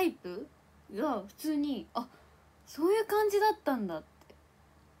のタイプが普通にそういう感じだったんだって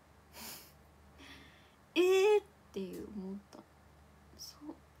っていう思った。そ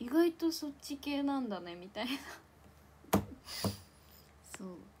う意外とそっち系なんだねみたいなそう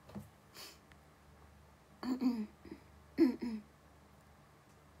うんうんうんうん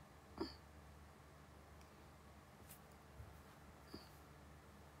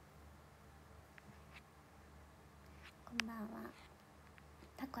こんばんは。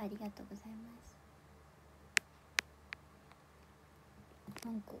タコありがとうございます。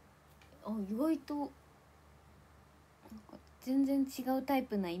なんか意外となんか全然違うタイ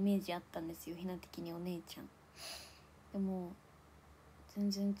プなイメージあったんですよ、ひな的にお姉ちゃん。でも全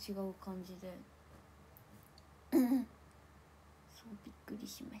然違う感じでそうびっくり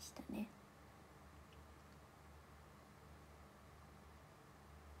しましたね。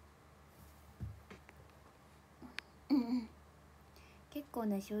結構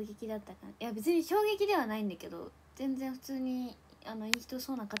な衝撃だったかな。いや別に衝撃ではないんだけど、全然普通にいい人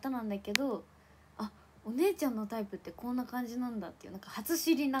そうな方なんだけど、お姉ちゃんのタイプってこんな感じなんだっていう、なんか初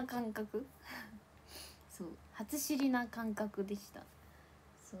知りな感覚そう初知りな感覚でした。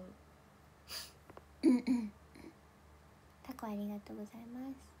そうタコありがとうございま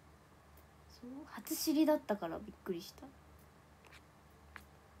す。そう初知りだったからびっくりした。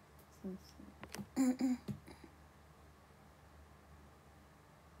そうそう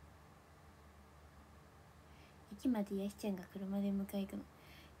駅までやしちゃんが車で迎え行くの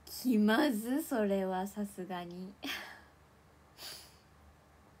気まず、それはさすがに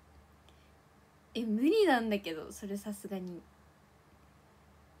無理なんだけど、それさすがに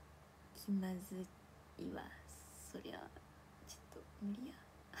気まずいわ、そりゃちょっと無理や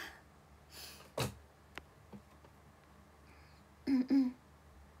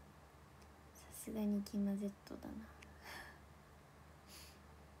さすがに気まずっとだな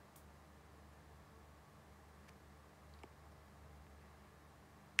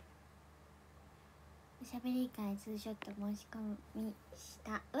しゃべり会ツーショット申し込みし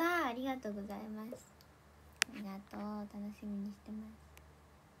た。わあ、ありがとうございます。ありがとう、楽しみにしてま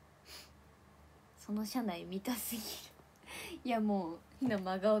す。その車内見たすぎるいやもうひな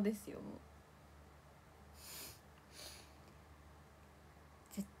真顔ですよ。もう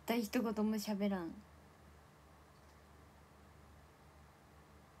絶対一言も喋らん。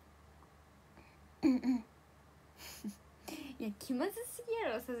いや気まずすぎ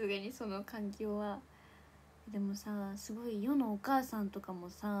やろ、さすがにその環境は。でもさ、すごい世のお母さんとかも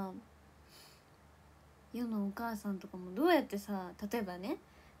さ、世のお母さんとかもどうやってさ、例えばね、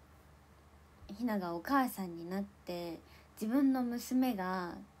ひながお母さんになって自分の娘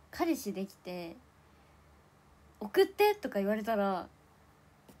が彼氏できて送ってとか言われたら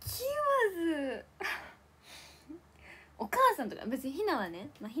気まずお母さんとか別にひなはね、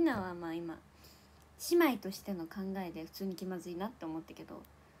ひなはまあ今姉妹としての考えで普通に気まずいなって思ったけど、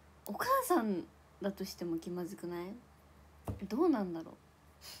お母さんだとしても気まずくない？どうなんだろ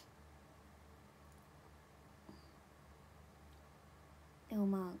う。でも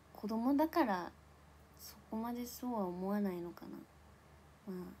まあ子供だからそこまでそうは思わないのか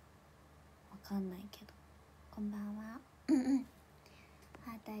な。まあわかんないけど。こんばんは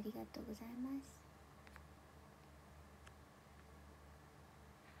ハートありがとうございます。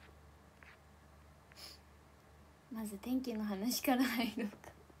まず天気の話から入る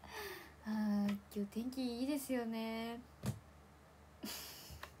か今日天気いいですよね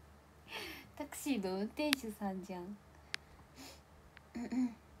タクシーの運転手さんじゃん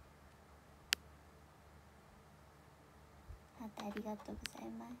ハートありがとうござい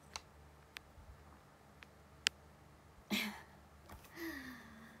ます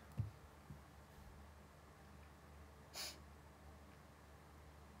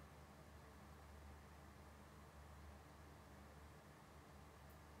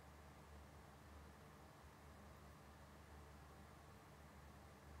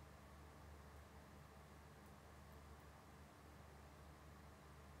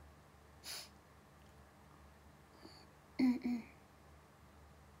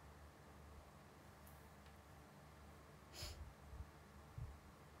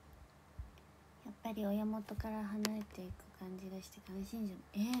やっぱり親元から離れていく感じがして悲しいんじ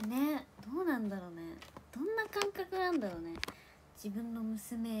ゃない？ね、どうなんだろうね。どんな感覚なんだろうね、自分の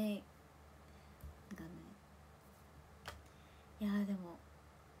娘がね。いやでも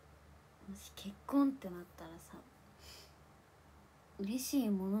もし結婚ってなったらさ、嬉しい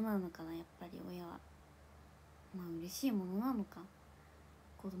ものなのかな、やっぱり親は。まあ嬉しいものなのか、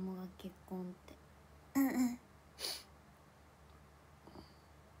子供が結婚って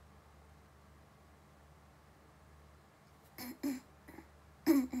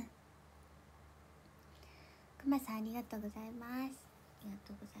くまさんありがとうございます。ありが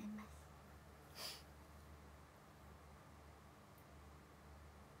とうございます。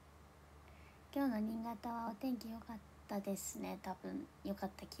今日の新潟はお天気良かったですね。多分良かっ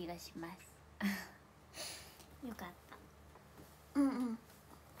た気がします良かった。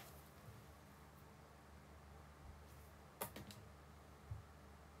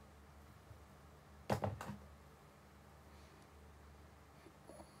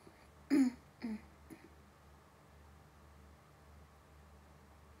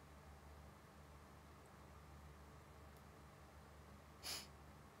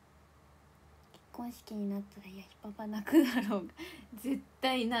結婚式になったらやひパパ泣くだろうが絶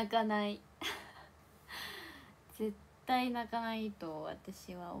対泣かない絶対泣かないと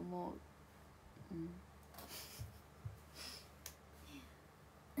私は思う。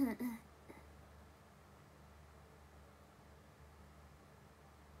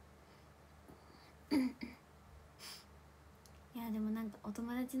いやでもなんかお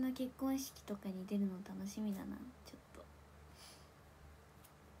友達の結婚式とかに出るの楽しみだな、ちょっと。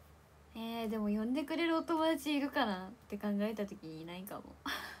でも呼んでくれるお友達いるかなって考えた時にいないかも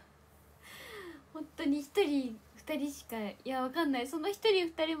本当に1人2人しか、いやわかんない、その1人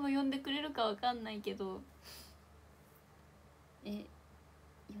2人も呼んでくれるかわかんないけど、呼ん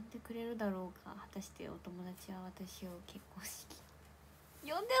でくれるだろうか。果たしてお友達は私を結婚式呼ん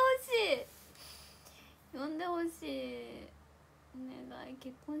でほしい、呼んでほしい、お願い。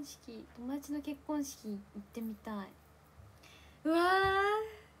結婚式、友達の結婚式行ってみたい。うわー、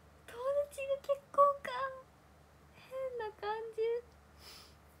友達が結婚か、変な感じ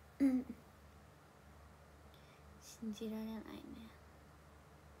信じられないね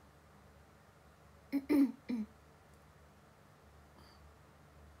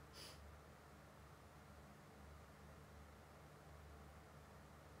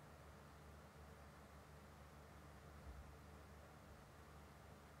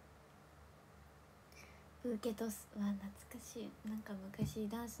ブーケトスは懐かしい。なんか昔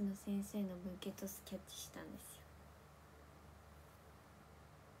ダンスの先生のブーケトスキャッチしたんですよ。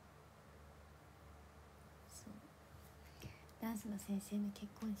そうダンスの先生の結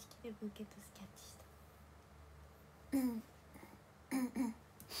婚式でブーケトスキャッチした。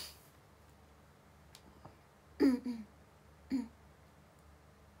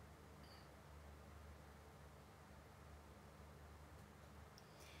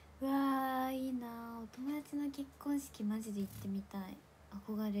うわーいいな。お友達の結婚式マジで行ってみたい。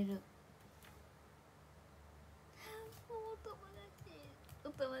憧れる。お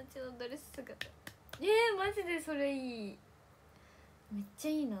友達のドレス姿。マジでそれいい。めっち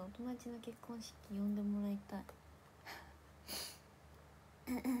ゃいいな。お友達の結婚式呼んでもらいたい。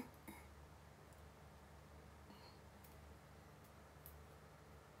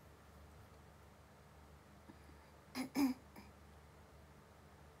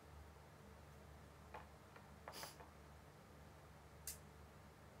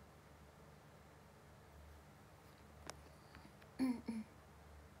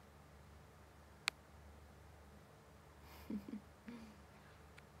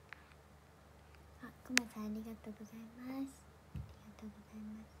あ、くまさんありがとうございます。ありがとうござい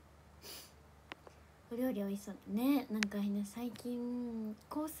ます。お料理美味しそうね。なんか最近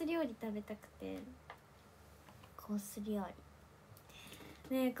コース料理食べたくて。コース料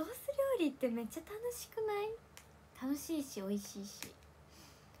理ねえ、コース料理ってめっちゃ楽しくない？楽しいし美味しいし。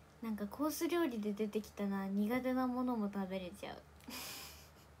なんかコース料理で出てきたな苦手なものも食べれちゃう。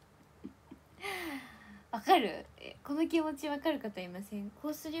わかる？この気持ちわかる方いません？コ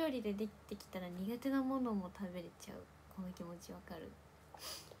ース料理で出てきたら苦手なものも食べれちゃう。この気持ちわかる？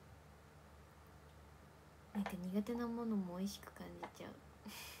なんか苦手なものも美味しく感じちゃう。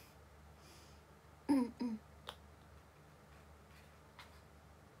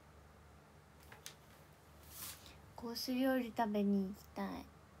コース料理食べに行きたい。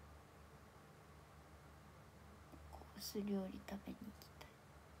コース料理食べに行きたい。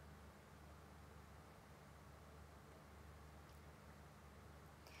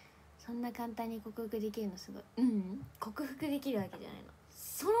そんな簡単に克服できるのすごい。克服できるわけじゃないの。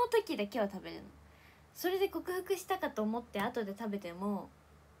その時だけは食べるの。それで克服したかと思って後で食べても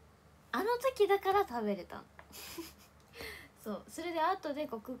あの時だから食べれたの。そう、それで後で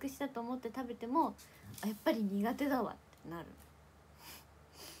克服したと思って食べてもやっぱり苦手だわってなる。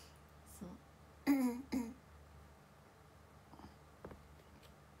そう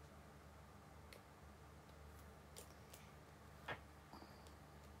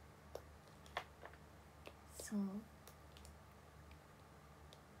そう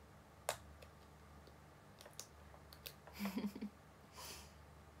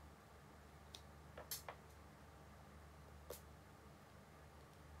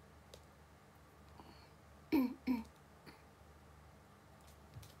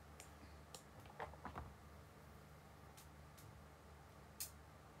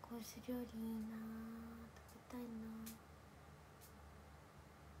コース料理いいな。食べたいな。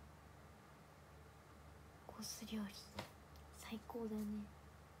コース料理最高だね。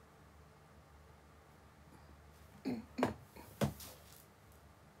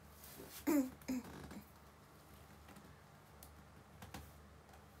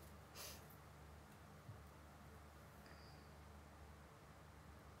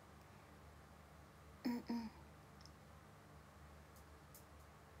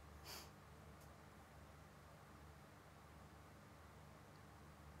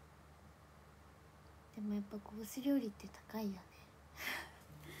でもやっぱコース料理って高いよ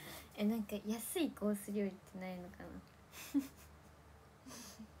ね。なんか安いコース料理ってないのかな。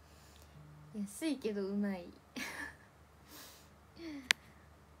安いけどうまい。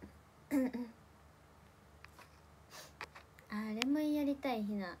あれもやりたい。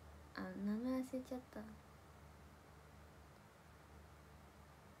ひな名前忘れちゃった。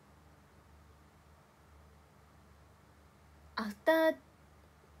アフター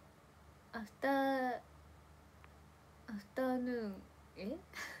ヌーン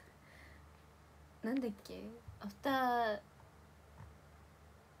なんだっけ。アフター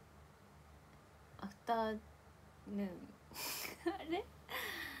ヌーンあれ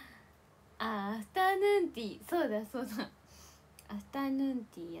アフターヌーンティー。そうだアフターヌーン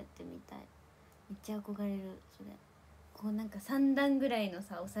ティーやってみたい。めっちゃ憧れる。それこうなんか3段ぐらいの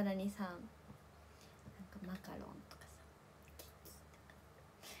さお皿にさなんかマカロンとか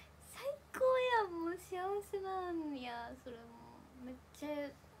さ最高やん。もう幸せなんや。それもめっちゃ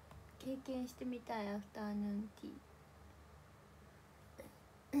経験してみたい。アフターヌーンテ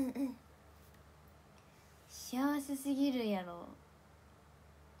ィー幸せすぎるやろ。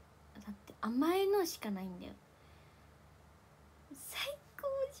だって甘いのしかないんだよ。最高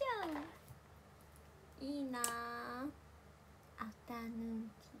じゃん、いいな。アフタヌーンテ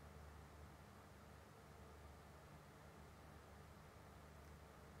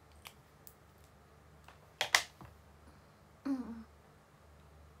ィー、うんうん、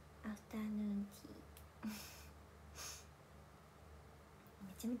アフタヌーンティー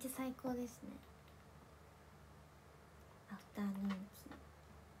めちゃめちゃ最高ですね。アフタヌーンティー、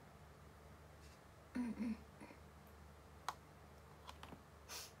うんうん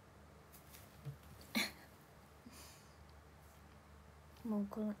もう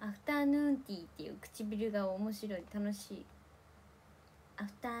このアフタヌーンティーっていう唇が面白い、楽しい。ア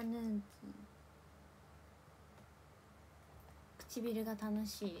フタヌーンティー、唇が楽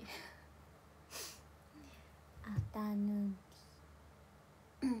しいアフタヌーン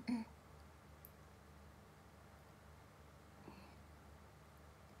ティー、うん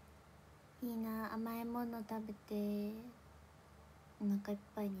うん、いいな。甘いもの食べてお腹いっ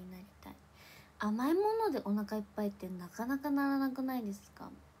ぱいになりたい。甘いものでお腹いっぱいってなかなかならなくないです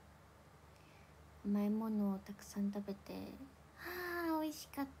か？甘いものをたくさん食べて、はあ美味し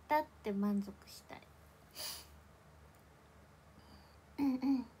かったって満足したい。うんう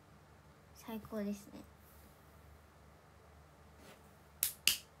ん、最高ですね。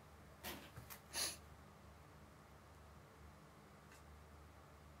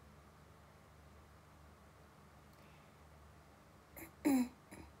うんうん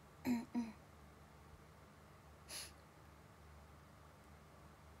うん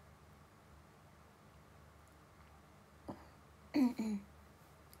うんうん、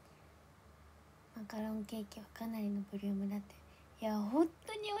マカロンケーキはかなりのボリュームだって。いや本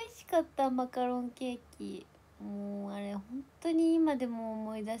当に美味しかった、マカロンケーキ。もうあれ本当に今でも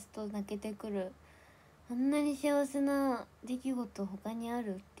思い出すと泣けてくる。あんなに幸せな出来事他にあ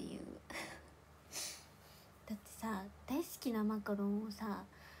るっていうだってさ、大好きなマカロンをさ、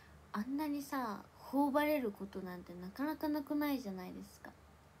あんなにさ頬張れることなんてなかなかなくないじゃないですか。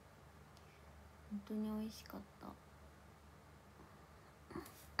本当に美味しかった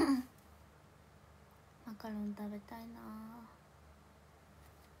マカロン食べたいな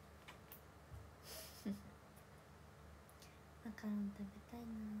マカロン食べたいな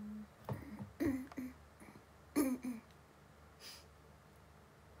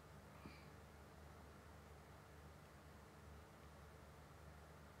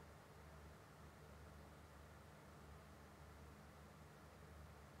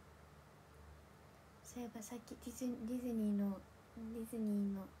そういえばさっきディズニーの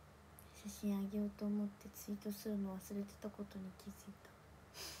写真あげようと思ってツイートするの忘れてたことに気づい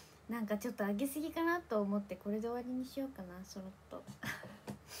た。なんかちょっとあげすぎかなと思ってこれで終わりにしようかな、そろっと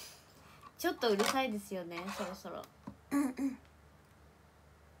ちょっとうるさいですよね、そろそろ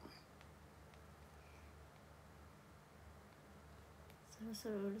そろそ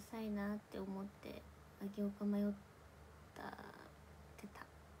ろうるさいなって思ってあげようか迷ったてた。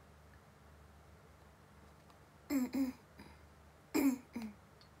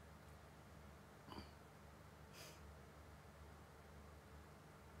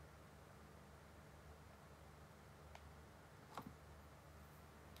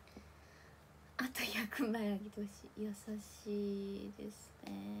あと100枚あげてほしい。優しいです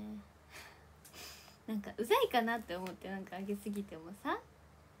ね。なんかうざいかなって思って、なんかあげすぎてもさ、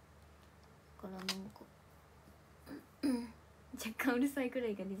この子若干うるさいくら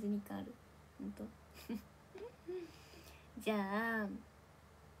いがリズミ感ある。ほんとじゃあ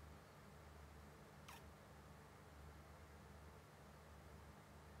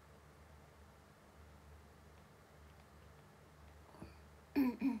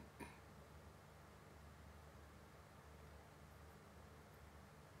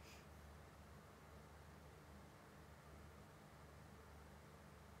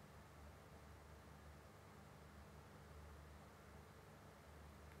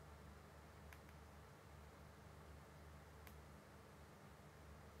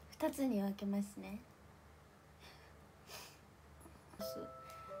2つに分けますね。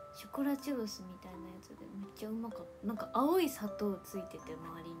ショコラチュロスみたいなやつでめっちゃうまかった。なんか青い砂糖ついてて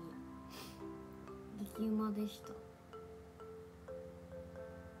周りに激うまでした。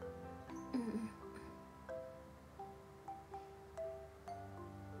うんうん、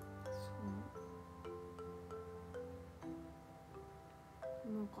そう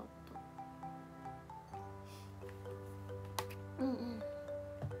うまかった。うんうん、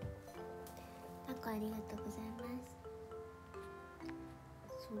タコありがとうございます。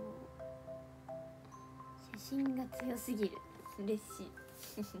そう写真が強すぎる、嬉しい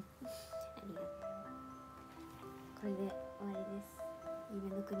ありがとう。これで終わりです。夢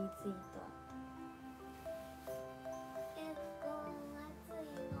の国ツイートは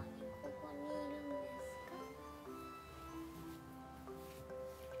暑いのにここにいるんですか？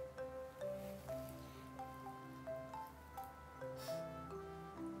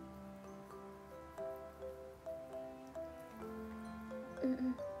うんうん、ハ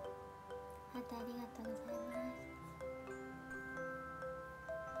ートありがとうございます。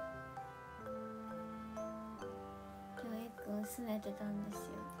今日エッグをすねてたんです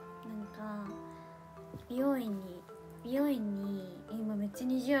よ。なんか美容院に今めっちゃ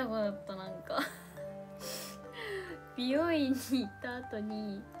二重顎だった。なんか美容院に行った後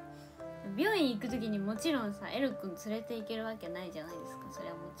に、美容院行く時にもちろんさエル君連れて行けるわけないじゃないですか。それ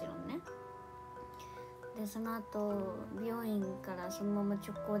はもちろんね。でその後美容院からそのまま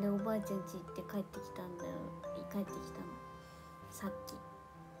直行でおばあちゃん家行って帰ってきたのさっき。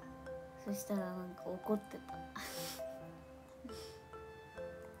そしたらなんか怒ってた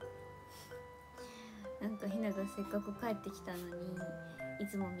なんかひながせっかく帰ってきたのにい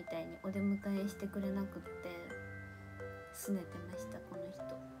つもみたいにお出迎えしてくれなくって拗ねてました、この人。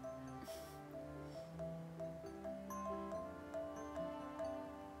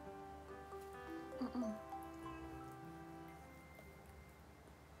うんうん。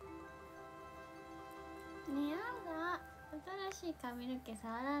ね、やだ、新しい髪の毛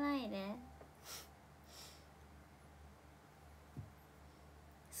触らないで。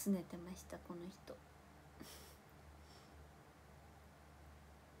拗ねてました、この人。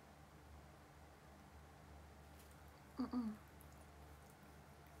うん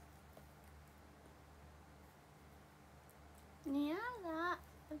うん。ね、やだ、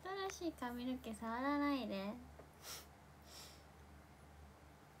新しい髪の毛触らないで。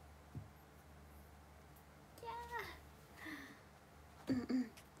キャー。うんうん。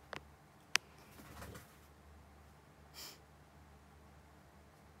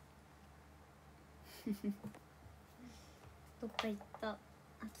どっか行った。あ、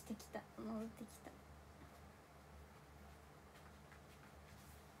来た来た、戻ってきた。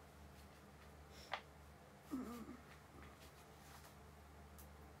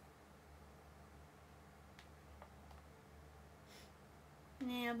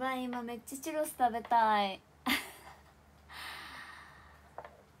ねえ、やばい、今めっちゃチュロス食べたい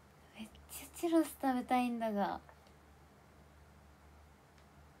めっちゃチュロス食べたいんだが、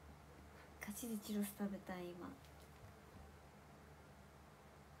ガチでチュロス食べたい今。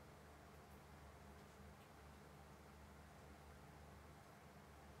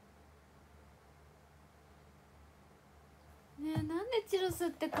ねえ、なんでチュロス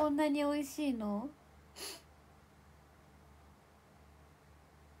ってこんなに美味しいの？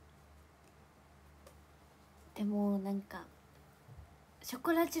でもなんかショ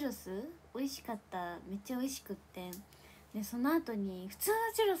コラチュロス美味しかった、めっちゃ美味しくって、でその後に普通の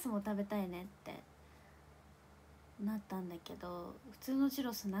チュロスも食べたいねってなったんだけど、普通のチュ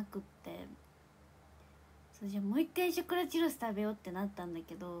ロスなくって、そうじゃあもう一回ショコラチュロス食べようってなったんだ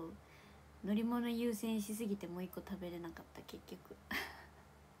けど、乗り物優先しすぎてもう一個食べれなかった、結局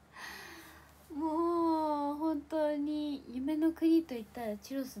もう本当に夢の国といったら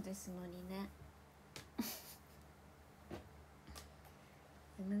チュロスですのにね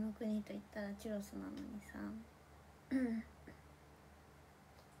夢の国と言ったらチュロスなのにさ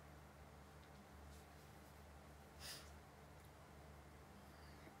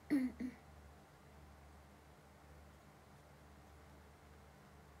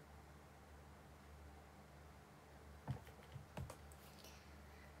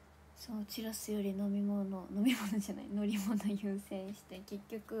そう、チュロスより飲み物じゃない、乗り物優先して結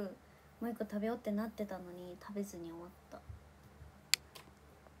局もう一個食べようってなってたのに食べずに終わった。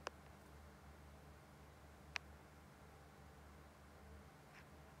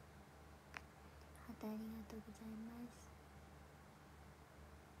ハートありがとうございます。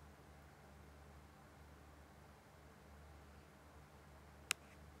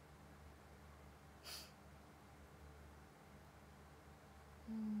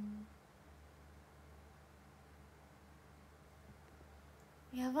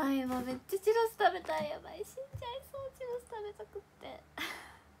やばい、今めっちゃチュロス食べたい。やばい、死んじゃいそう、チュロス食べたくって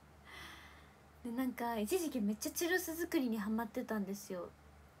でなんか一時期めっちゃチュロス作りにハマってたんですよ、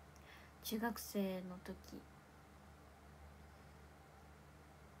中学生の時。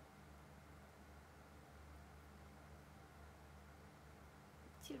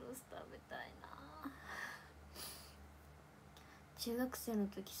チュロス食べたいな。中学生の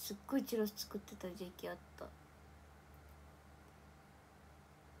時すっごいチュロス作ってた時期あった。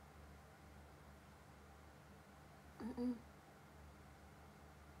うんうん。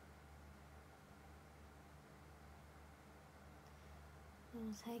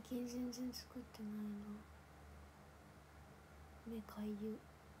最近全然作ってないな。目かゆ。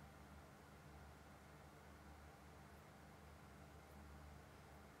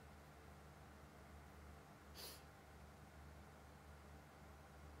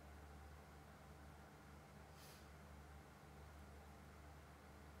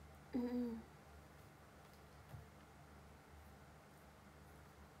うんうん。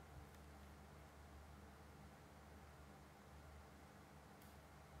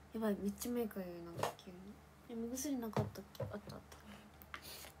やばい、めっちゃ目かゆいな、急に。目薬なかったっけ？あったあった。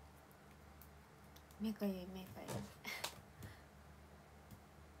目かゆい目かゆい。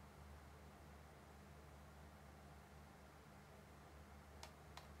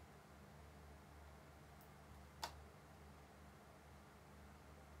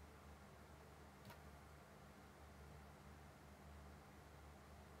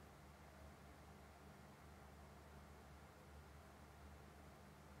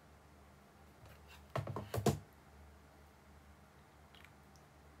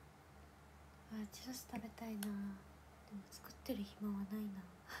チュロス食べたいな。でも作ってる暇はないな。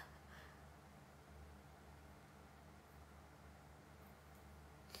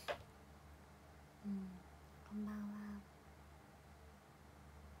うん、こんばんは。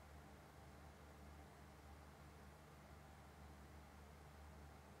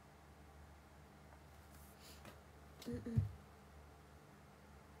うんうん。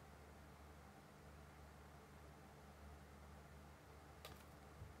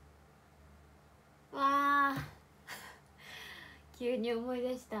わあ急に思い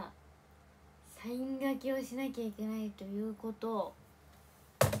出した。サイン書きをしなきゃいけないということを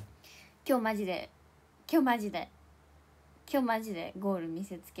今日マジでゴール見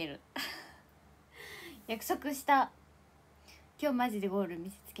せつける約束した。今日マジでゴール見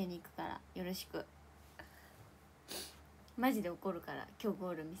せつけに行くからよろしく。マジで怒るから、今日ゴ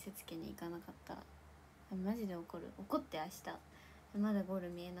ール見せつけに行かなかったらマジで怒る。怒って明日まだゴール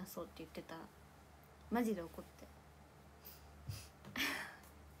見えなそうって言ってたらマジで怒って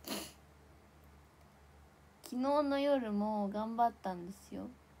昨日の夜も頑張ったんですよ。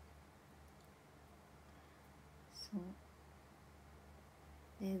そう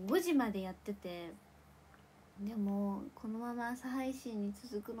で5時までやってて、でもこのまま朝配信に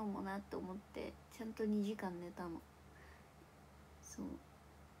続くのもなって思ってちゃんと2時間寝たの。そう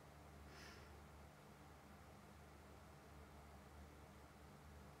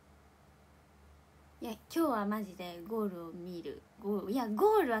いや今日はマジでゴールを見る。ゴ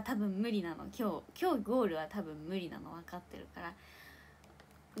ールは多分無理なの。今日ゴールは多分無理なの分かってるから、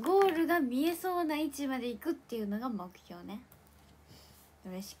ゴールが見えそうな位置まで行くっていうのが目標ね。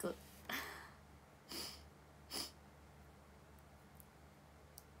よろしく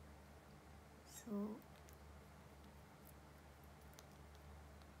そう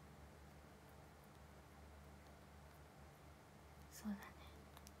そうだね。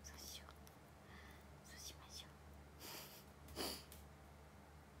そうしよう。そうしましょ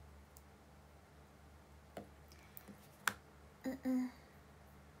う。うんうん。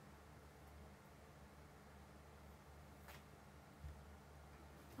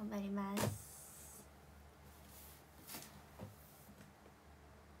頑張ります。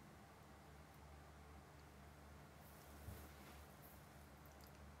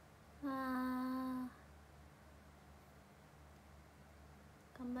あ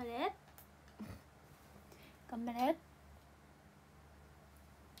頑張れ頑張れ。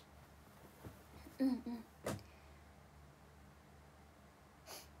うんうん。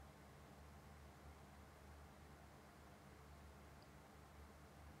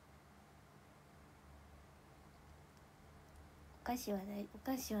お菓子は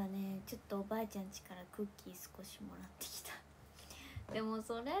ね、ちょっとおばあちゃん家からクッキー少しもらってきたでも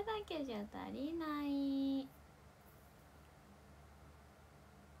それだけじゃ足りない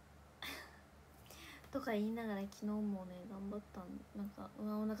とか言いながら昨日もね頑張ったん。なんか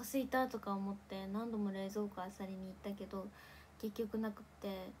お腹空いたとか思って何度も冷蔵庫あさりに行ったけど結局なくって、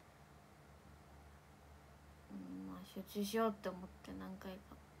まあ集中しようって思って何回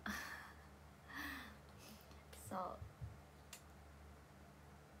かそう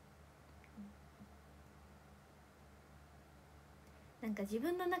なんか自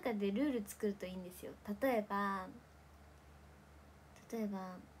分の中でルール作るといいんですよ。例えば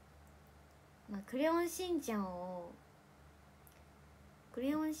まあ、クレヨンしんちゃんを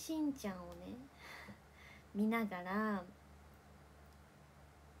ね見ながら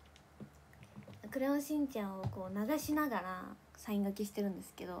クレヨンしんちゃんをこう流しながらサイン書きしてるんで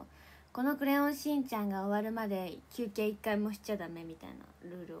すけど、このクレヨンしんちゃんが終わるまで休憩1回もしちゃダメみたいな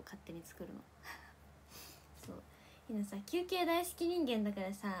ルールを勝手に作るのそうみんなさ休憩大好き人間だか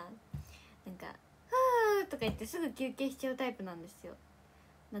らさ、なんか「ふー」とか言ってすぐ休憩しちゃうタイプなんですよ。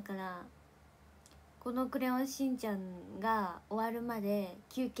だからこの「クレヨンしんちゃん」が終わるまで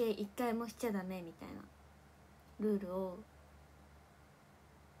休憩一回もしちゃダメみたいなルールを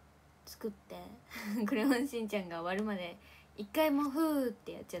作ってクレヨンしんちゃんが終わるまで一回も「ふー」っ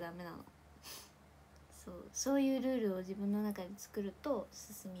てやっちゃダメなの。そういうルールを自分の中で作ると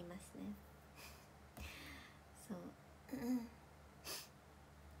進みますね。そう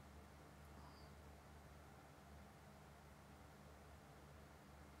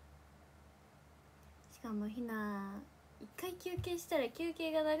しかもひな一回休憩したら休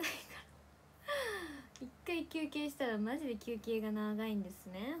憩が長いから一回休憩したらマジで休憩が長いんです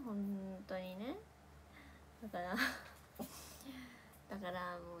ね、本当にね。だから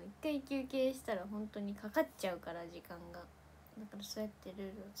もう一回休憩したら本当にかかっちゃうから時間が。だからそうやってル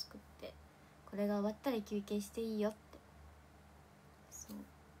ールを作って、これが終わったら休憩していいよって。そう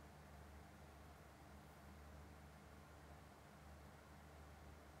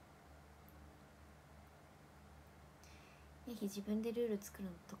自分でルール作る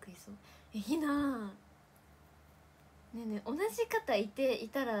の得意そう。いいなねえねえ、同じ方い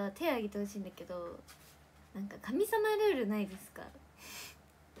たら手挙げてほしいんだけど、なんか神様ルールないですか？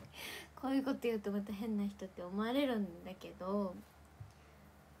こういうこと言うとまた変な人って思われるんだけど、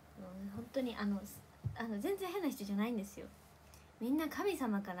本当に全然変な人じゃないんですよ。みんな神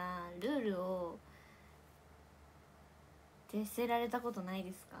様からルールを徹せられたことない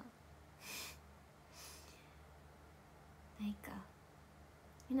ですか？ないか。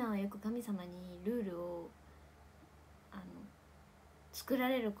みんなはよく神様にルールを作ら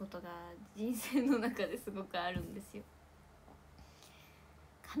れることが人生の中ですごくあるんですよ。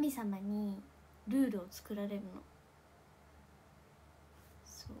神様にルールを作られるの。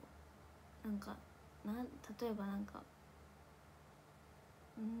そうなんか例えばなんか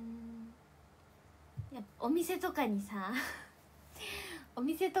やっぱお店とかにさお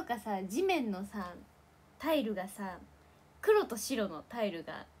店とかさ、地面のさタイルがさ黒と白のタイル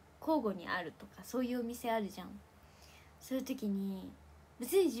が交互にあるとか、そういうお店あるじゃん。そういう時に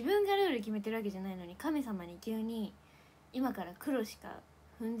別に自分がルール決めてるわけじゃないのに、神様に急に今から黒しか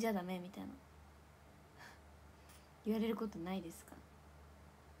踏んじゃダメみたいな言われることないですか？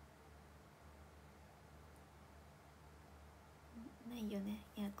ないよね。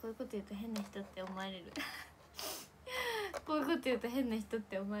いや、こういうこと言うと変な人って思われるこういうこと言うと変な人っ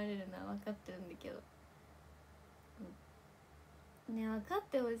て思われるのは分かってるんだけど、ね、分かっ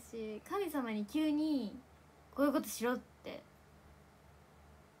てほしい。神様に急にこういうことしろって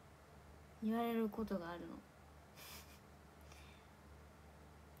言われることがあるの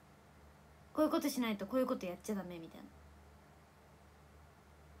こういうことしないとこういうことやっちゃダメみたい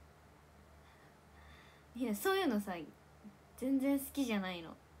な。いや、そういうのさ全然好きじゃない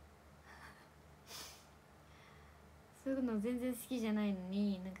のそういうの全然好きじゃないの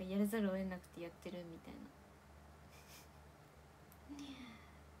に、なんかやらざるを得なくてやってるみたいな。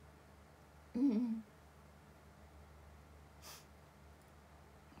ち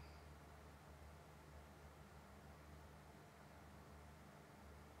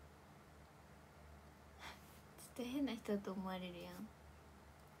ょっと変な人だと思われるや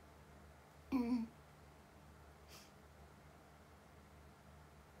ん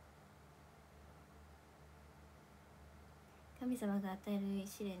神様が与える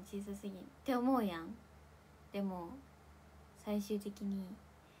試練小さすぎんって思うやん。でも最終的に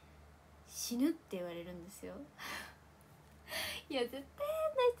死ぬって言われるんですよいや絶対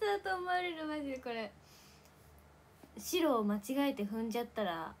変な人だと思われる。マジでこれ白を間違えて踏んじゃった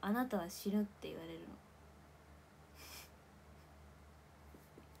らあなたは死ぬって言われるの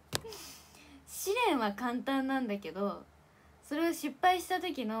試練は簡単なんだけど、それを失敗した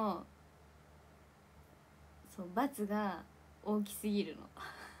時の罰が大きすぎるの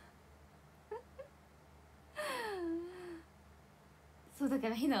そうだか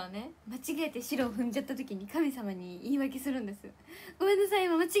らひなはね、間違えて白を踏んじゃった時に神様に言い訳するんです。ごめんなさい、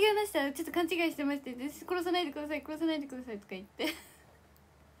今間違えました、ちょっと勘違いしてまして、殺さないでください、殺さないでくださいとか言ってやば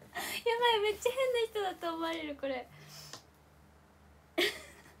い、めっちゃ変な人だと思われるこれ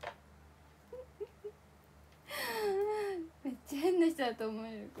めっちゃ変な人だと思わ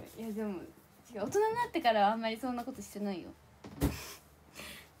れるこれ。いやでも違う、大人になってからはあんまりそんなことしてないよちっ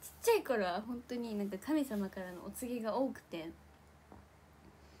ちゃい頃は本当になんか神様からのお告げが多くて、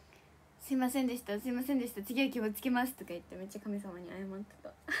すいませんでした、すいませんでした、次は気をつけますとか言ってめっちゃ神様に謝って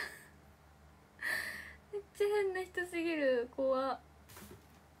ためっちゃ変な人すぎる、怖っ。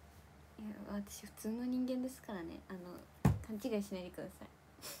いや私普通の人間ですからね、勘違いしないでください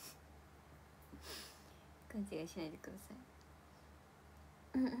勘違いしないでください。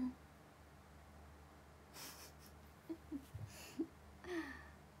うんうん。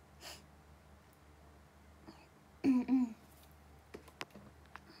うんうん。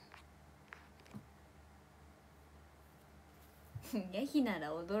ヤヒな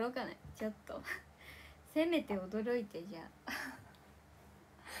ら驚かない。ちょっとせめて驚いてじゃあ。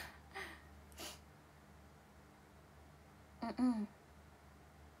うんうん。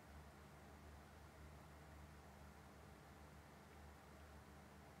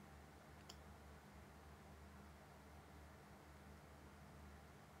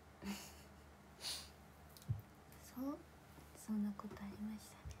そんなことありまし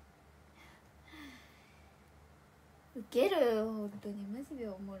たね。ウケる、本当にマジで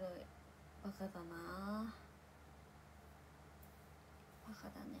おもろい。バカだな、バカ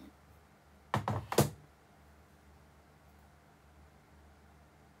だね。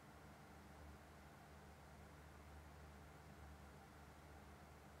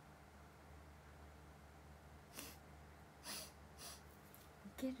ウ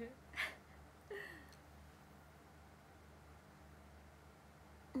ケる。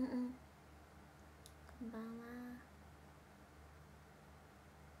うんうん、こんばんは。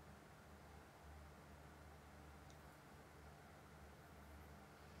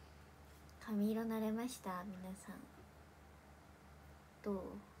髪色慣れました？皆さんどう？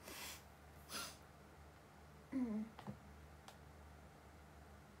うん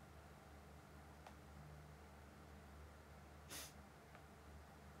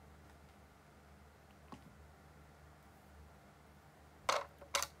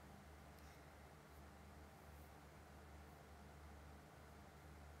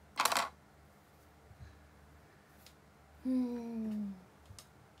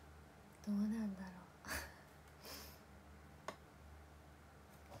どうなんだろ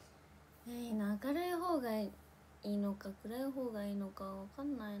う。明るい方がいいのか暗い方がいいのかわか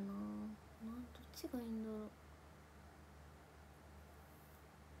んないな。どっちがいいんだろう。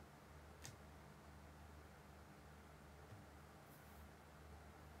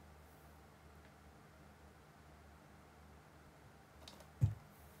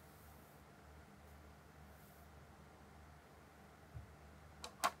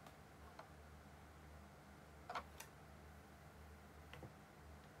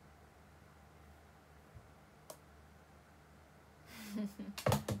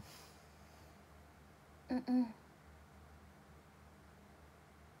うんうん。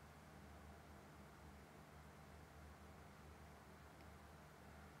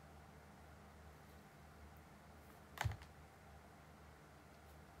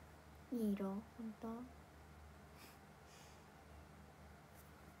いい色、本当？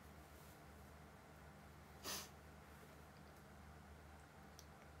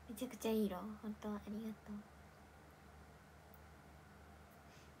めちゃくちゃいい色、本当ありがとう。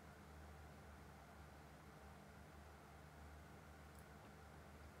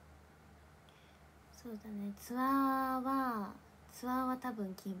そうだね、ツアーは多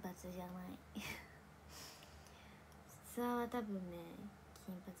分金髪じゃないツアーは多分ね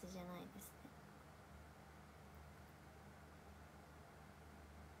金髪じゃないですね。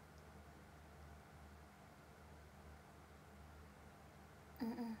うん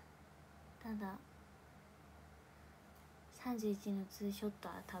うん。ただ31のツーショット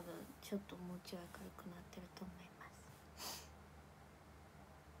は多分ちょっともうちょい明るくなってると思います。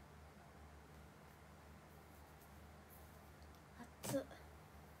熱っ。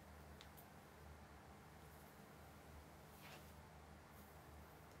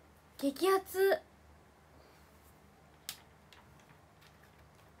激アツ。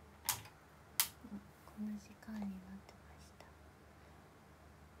こんな時間になってました。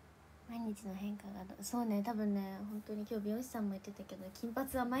毎日の変化がそうね、多分ね本当に今日美容師さんも言ってたけど、金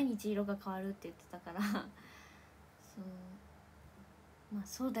髪は毎日色が変わるって言ってたからそう、まあ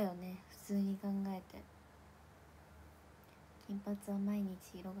そうだよね、普通に考えて金髪は毎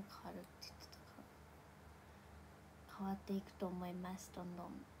日色が変わるって言ってたから変わっていくと思います、どんどん。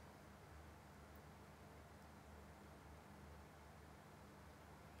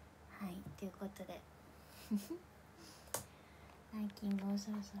はい、ということでランキングを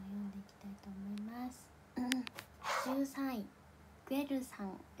そろそろ読んでいきたいと思います13位グエルさん、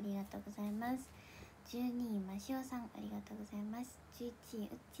ありがとうございます。12位マシオさん、ありがとうございます。11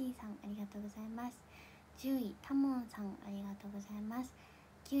位ウッチーさん、ありがとうございます。10位タモンさん、ありがとうございます。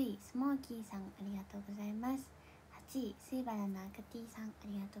9位スモーキーさん、ありがとうございます。8位スイバラのアカティさん、あ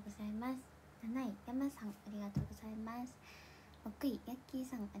りがとうございます。7位ヤマさん、ありがとうございます。6位ヤッキー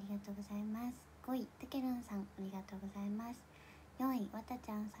さん、ありがとうございます。5位タケルンさん、ありがとうございます。4位わた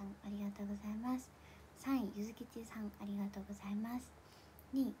ちゃんさん、ありがとうございます。3位ゆずきちさんありがとうございます。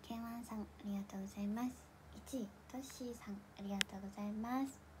2位けんわんさんありがとうございます。1位トッシーさんありがとうございま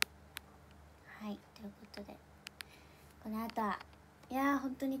す。はい、ということでこの後はいやー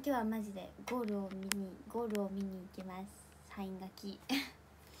本当に今日はマジでゴールを見に行きます。サイン書き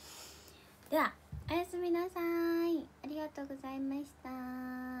ではおやすみなさい。ありがとうございました。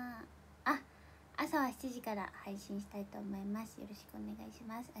朝は7時から配信したいと思います。よろしくお願いし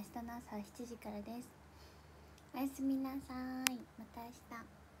ます。明日の朝は7時からです。おやすみなさい。また明日。あ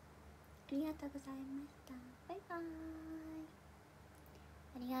りがとうございました。バイバーイ。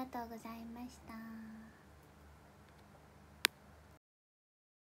ありがとうございました。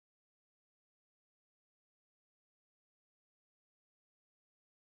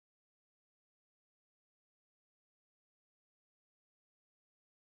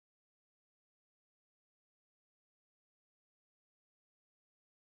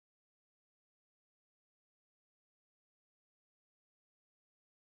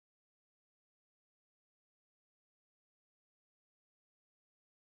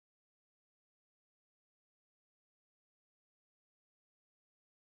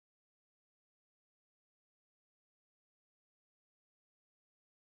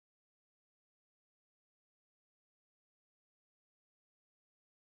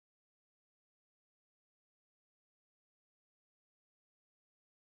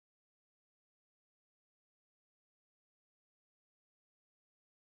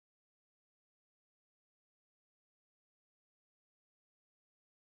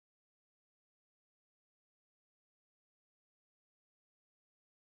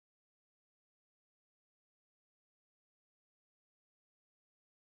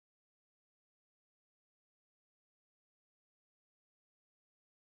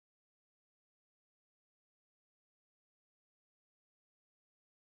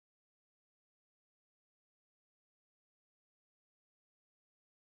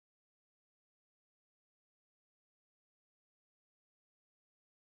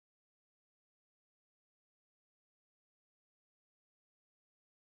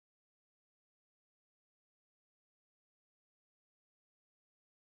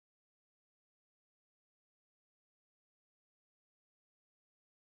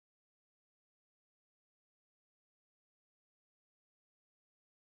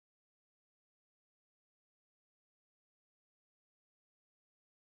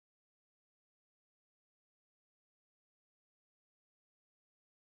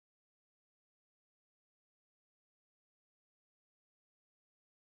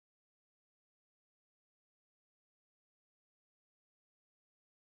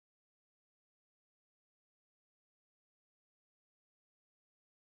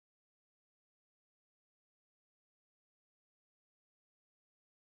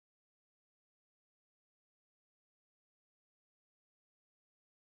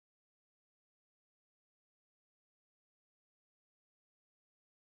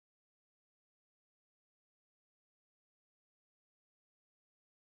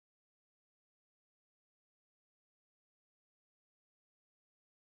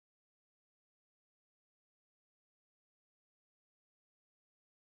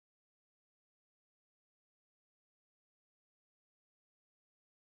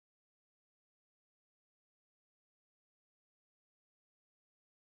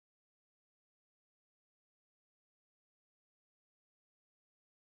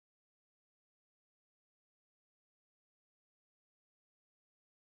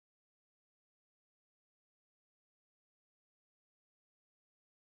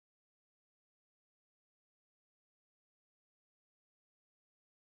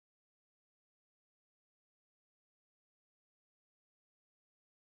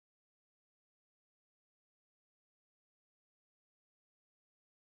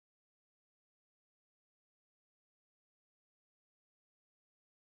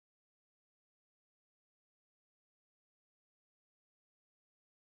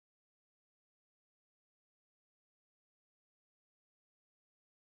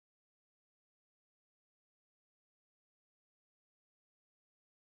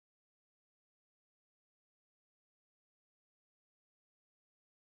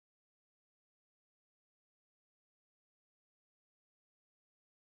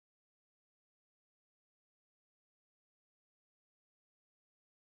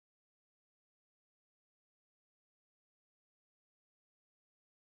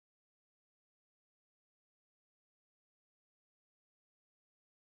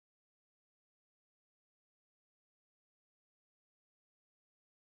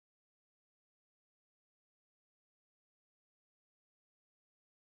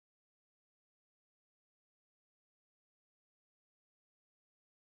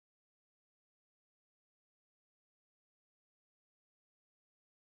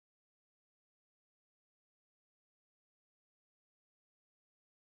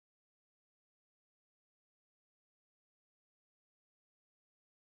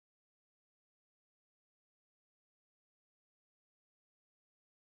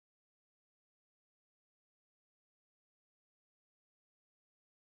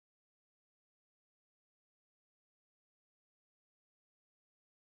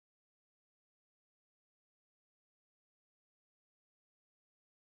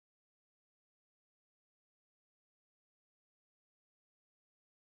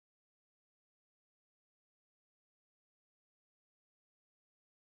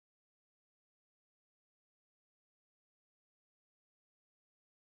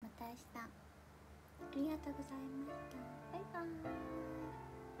した。ありがとうございました。バイバーイ。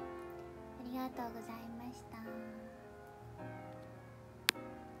ありがとうございました。